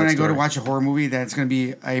worried hear when that I go to story. watch a horror movie that it's going to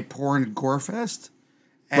be a porn gore fest.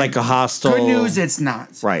 And Like a Hostel. Good news, it's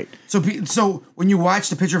not. Right. So when you watch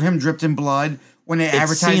the picture of him dripped in blood, when they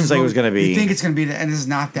advertise, seems the like it was movie, gonna be- You think it's going to be that, and it's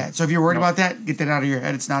not that. So if you're worried about that, get that out of your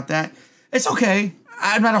head. It's not that. It's okay.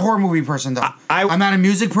 I'm not a horror movie person though. I'm not a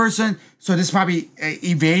music person, so this probably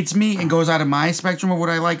evades me and goes out of my spectrum of what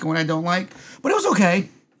I like and what I don't like. But it was okay.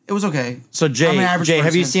 It was okay. So I'm an Jay, average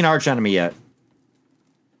have you person. seen Arch Enemy yet?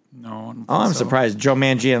 No, I don't think Oh, I'm so. surprised. Joe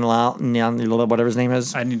Manganiello, whatever his name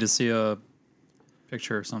is. I need to see a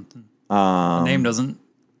picture or something. The name doesn't.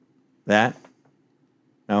 That?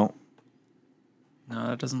 No, No,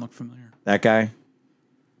 that doesn't look familiar. that guy.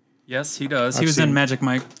 Yes, he does. He I've was seen- in Magic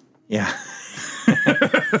Mike. Yeah.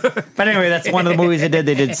 But anyway, that's one of the movies they did.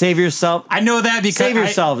 They did Save Yourself. I know that because Save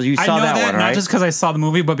Yourself. You I saw know that one, right? Not just because I saw the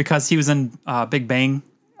movie, but because he was in Big Bang.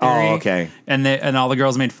 Theory, Oh, okay. And all the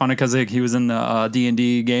girls made fun of because he was in the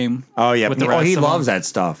D&D game. Oh yeah. with the Oh, rest he of loves them. that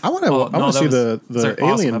stuff. I want to. Oh, I no, want to that see was- the it's an awesome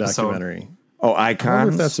Alien episode. documentary. Oh, I wonder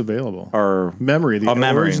Icons. if that's available. or Memory, the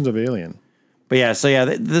Memory. origins of Alien. But yeah, so yeah,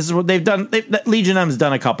 this is what they've done. Legion M's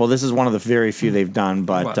done a couple. This is one of the very few they've done.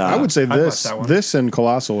 But Well, I would say I'd watch this, that one. this and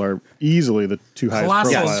Colossal are easily the two highest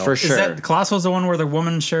Colossal, profile. Yes, for sure. Is that Colossal's the one where the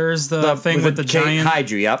woman shares the thing with the giant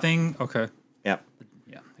kaiju? Yep. thing? Okay. Yep.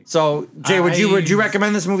 Yeah. So Jay, would you I-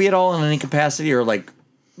 recommend this movie at all in any capacity, or like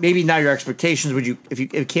maybe not your expectations? Would you, if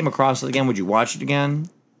it came across it again, would you watch it again?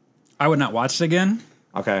 I would not watch it again,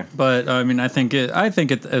 Okay, but I mean, I think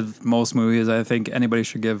of most movies, I think anybody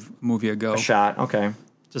should give a movie a go. a shot. Okay,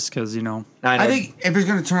 Just because, I think if it's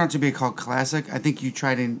going to turn out to be a cult classic, I think you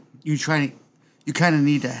kind of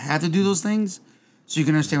need to have to do those things so you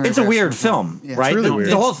can understand. Where it's a the weird rest comes film, from. Yeah. right? really the, weird.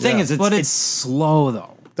 the whole thing Yeah. is but it's slow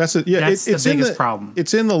though. That's it. Yeah, That's the it's in biggest problem.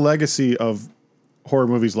 It's in the legacy of horror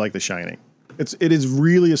movies like The Shining. It is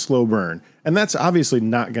really a slow burn, and that's obviously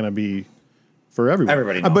not going to be for everyone.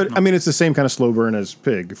 Everybody, no, but I mean, it's the same kind of slow burn as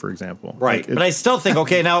Pig, for example. right. Like, But I still think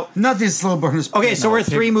okay now. Not these slow burners. Okay, so we're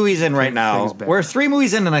 3 movies in right now. Pig's bad. We're 3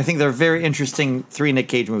 movies in, and I think they're very interesting 3 Nick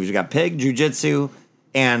Cage movies. We got Pig, Jiu-Jitsu,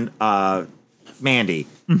 and Mandy.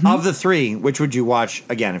 Mm-hmm. Of the 3, which would you watch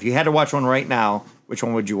again? If you had to watch one right now, which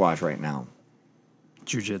one would you watch right now?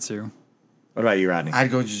 Jiu-Jitsu. What about you, Rodney?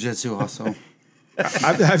 I'd go jiu-jitsu also.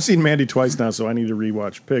 I've seen Mandy twice now, so I need to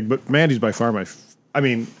rewatch Pig. But Mandy's by far I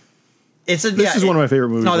mean, This is one of my favorite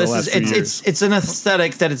movies No, of the this last is few it's years. it's an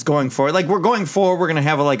aesthetic that it's going for. Like we're going forward, we're gonna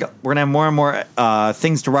have more and more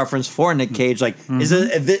things to reference for Nick Cage. Like is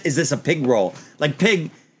this a Pig role? Like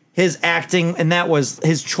Pig, his acting, and that was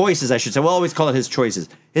his choices. I should say. We'll always call it his choices.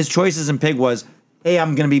 His choices in Pig was, hey,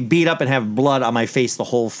 I'm gonna be beat up and have blood on my face the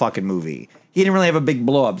whole fucking movie. He didn't really have a big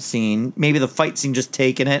blow up scene. Maybe the fight scene just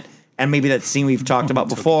taking it. And maybe that scene we've talked about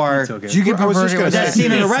before. Did you get I was just perverted gonna with say- That scene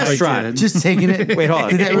in the Yes, I restaurant. did. Just taking it. Wait, hold on.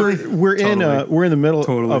 Did that really? we're in the middle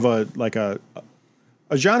Totally. of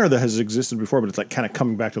a genre that has existed before, but it's like kind of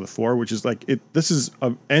coming back to the fore, which is like this is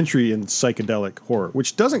an entry in psychedelic horror,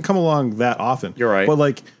 which doesn't come along that often. You're right. But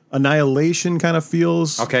like Annihilation kind of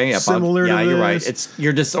feels similar to this. You're right.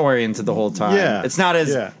 You're disoriented the whole time. Yeah. It's not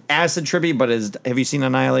as acid trippy, but have you seen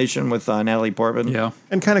Annihilation with Natalie Portman? Yeah.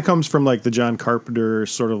 And kind of comes from like the John Carpenter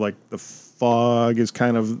sort of like the fog is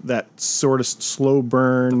kind of that sort of slow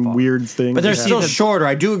burn weird thing. But they're still shorter.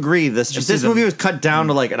 I do agree. This movie was cut down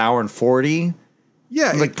to like an hour and 40.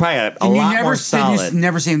 Yeah. Like probably a lot more solid. You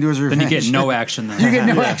never see him do his revenge. Then you get no action there. You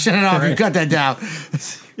get no action at all. You cut that down.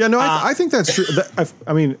 Yeah, no, I think that's true.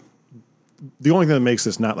 I mean, the only thing that makes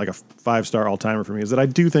this not like a 5-star all-timer for me is that I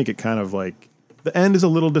do think it kind of like the end is a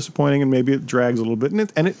little disappointing and maybe it drags a little bit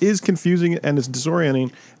and it is confusing and it's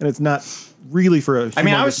disorienting and it's not really for a. I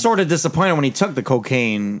mean, I was sort of disappointed when he took the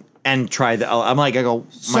cocaine and tried the. I'm like,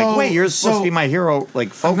 wait, you're supposed to be my hero. Like,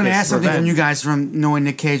 focus. I'm going to ask something from you guys from knowing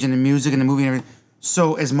Nick Cage and the music and the movie and everything.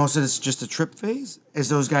 So, is most of this just a trip phase? Is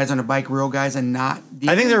those guys on a bike real guys and not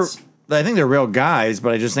demons? I think they're real guys,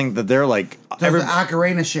 but I just think that they're like the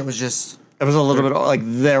Ocarina shit was just. It was a little bit like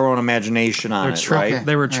their own imagination on it, right? Okay.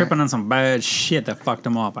 They were tripping on some bad shit that fucked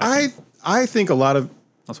them up. I think a lot of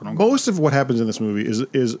That's what I'm most of what happens in this movie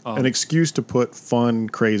is an excuse to put fun,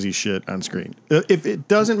 crazy shit on screen. If it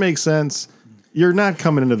doesn't make sense, you're not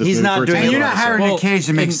coming into this movie not for doing it to And make you're not sense. hiring Nick Cage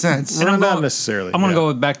to make sense. And I'm not going- necessarily. I'm gonna yeah.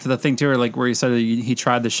 go back to the thing too, like where you said that he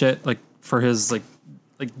tried the shit like for his like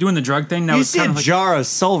doing the drug thing. That You was see kind a of like, jar of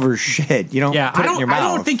silver shit. You don't put it in your mouth.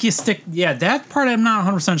 I don't think you stick. Yeah, that part I'm not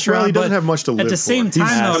 100 percent sure. Well, he on, doesn't but have much to live At the same for.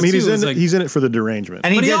 time, though, I mean, too, it's like, he's in it for the derangement.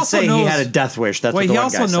 And he But he did also say he knows- had a death wish. That's well, what the he one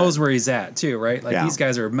also guy knows said. where he's at too, right? Like Yeah. these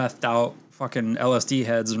guys are methed out, fucking LSD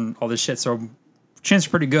heads and all this shit. So chances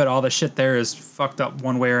are pretty good. All the shit there is fucked up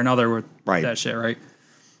one way or another with that shit, right?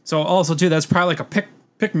 So also too, that's probably like a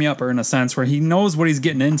pick me upper in a sense where he knows what he's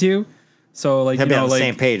getting into. So like He'll be on the like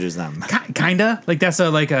same page as them. kinda like that's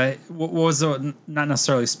what was not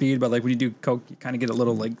necessarily speed, but like when you do coke, you kind of get a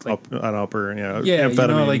little like an upper, yeah,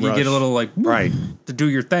 amphetamine like you get a rush. little like Right. to do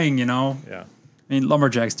your thing, Yeah. Yeah. I mean,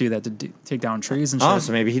 lumberjacks do that to take down trees and shit. Oh,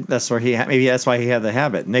 so maybe that's why he had the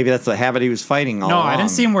habit. Maybe that's the habit he was fighting all No, along. I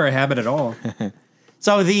didn't see him wear a habit at all.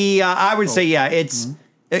 So I would say, it's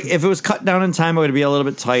if it was cut down in time, it would be a little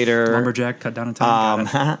bit tighter. Lumberjack cut down in time.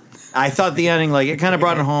 Got it. I thought the ending, like, it kind of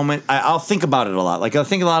brought it home. I'll think about it a lot. Like, I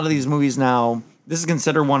think a lot of these movies now. This is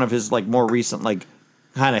considered one of his like more recent, like,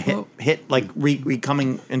 kind of hit like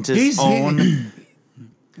coming into his own.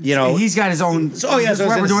 He's got his own. So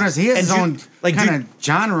we're doing this. He has his own like kind of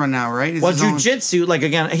genre now, right? It's Well, his own- jujitsu, like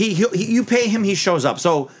again, he you pay him, he shows up.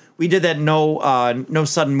 So we did that no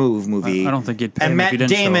sudden move movie. I don't think you'd pay and him if Matt he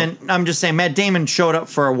didn't show Damon. I'm just saying, Matt Damon showed up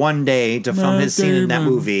for one day to film his scene in that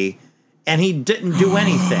movie, and he didn't do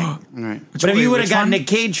anything. All right. But if you would have which gotten one? Nick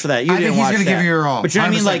Cage for that, you I didn't think he's watch gonna that. give you your all. But you know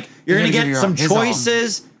what I mean? 100%. Like you're He's gonna gonna give get you some his all.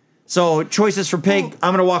 choices. So choices for Pig,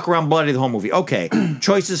 I'm gonna walk around bloody the whole movie. Okay.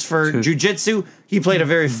 Choices for jujitsu, he played a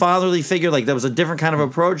very fatherly figure. Like that was a different kind of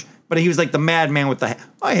approach. But he was like the madman with the hat.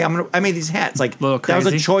 Oh yeah, I made these hats. Like Little that was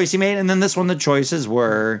a crazy. choice he made. And then this one, the choices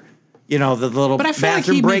were, the little But I feel like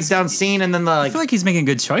bathroom he makes- breakdown scene, and then the I like. feel like he's making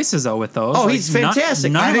good choices though with those. Oh, Like, he's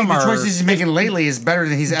fantastic. None I of think them the are. choices he's making lately is better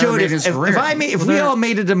than he's ever Dude, made in his career. if we all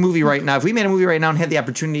made it a movie right now, if we made a movie right now and had the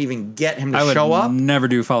opportunity to even get him to I would show up, never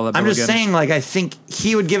do follow that. I'm bill just again. saying, like, I think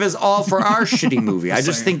he would give his all for our shitty movie. I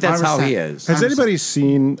just think that's how he 100%. is. Has anybody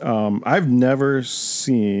seen? I've never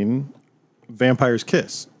seen Vampire's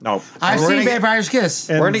Kiss. No, I've We're seen gonna get- Vampire's Kiss.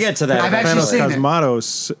 And We're gonna get to that. I've actually Panos seen it.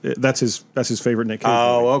 Cosmatos, that's his favorite Nick Cage.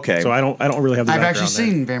 Oh, movie. okay. So I don't really have the I've background actually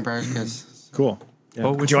there. seen Vampire's Kiss. Cool. Yeah.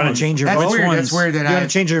 Oh, which Do you want one? to change your That's vote? weird. ones? That's weird that You want to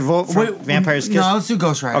change your vote from Wait, Vampire's Kiss? No, let's do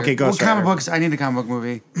Ghost Rider. Okay, Ghost Well, comic Rider. books. I need a comic book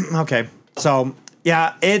movie. Okay, so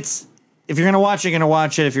yeah, it's if you're gonna watch it, you're gonna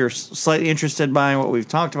watch it. If you're slightly interested by what we've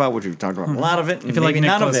talked about, which we've talked about a lot of it, and If you like maybe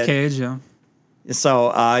none of Nicolas it. Cage, yeah.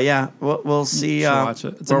 So yeah, we'll see. should watch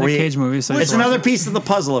it. It's a where Nick Cage movie, so you it's should watch another it. piece of the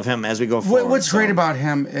puzzle of him as we go forward. What's so. great about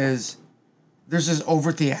him is there's this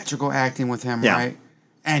over theatrical acting with him, Yeah. right?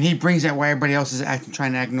 And he brings that where everybody else is acting,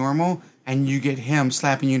 trying to act normal, and you get him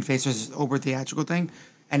slapping you in the face with this over theatrical thing,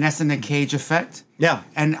 and that's the Nick Cage effect. Yeah.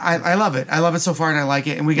 And I love it. I love it so far, and I like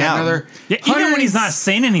it. And we got Yeah. another. Yeah, even when he's not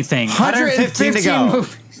saying anything. 115 to go.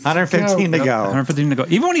 movies. 115 to go. 115 to go.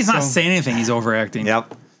 Even when he's not saying anything, he's overacting.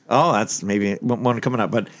 Yep. Oh, that's maybe one coming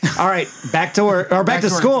up. But all right, back to work or back to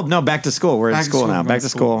to work. school. No, back to school. We're in Back to school school. now. We're Back in to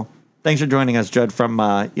school. school. Thanks for joining us, Judd, from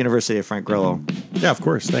University of Frank Grillo. Yeah, of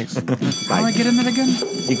course. Thanks. How do I get in it again?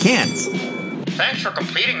 You can't. Thanks for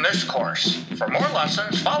completing this course. For more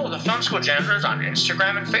lessons, follow the Film School Janitors on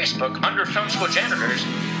Instagram and Facebook under Film School Janitors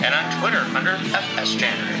and on Twitter under FS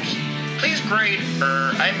Janitors. Please rate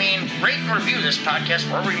and review this podcast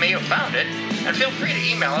wherever you may have found it, and feel free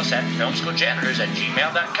to email us at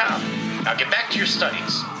filmschooljanitors@gmail.com. Now get back to your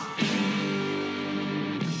studies.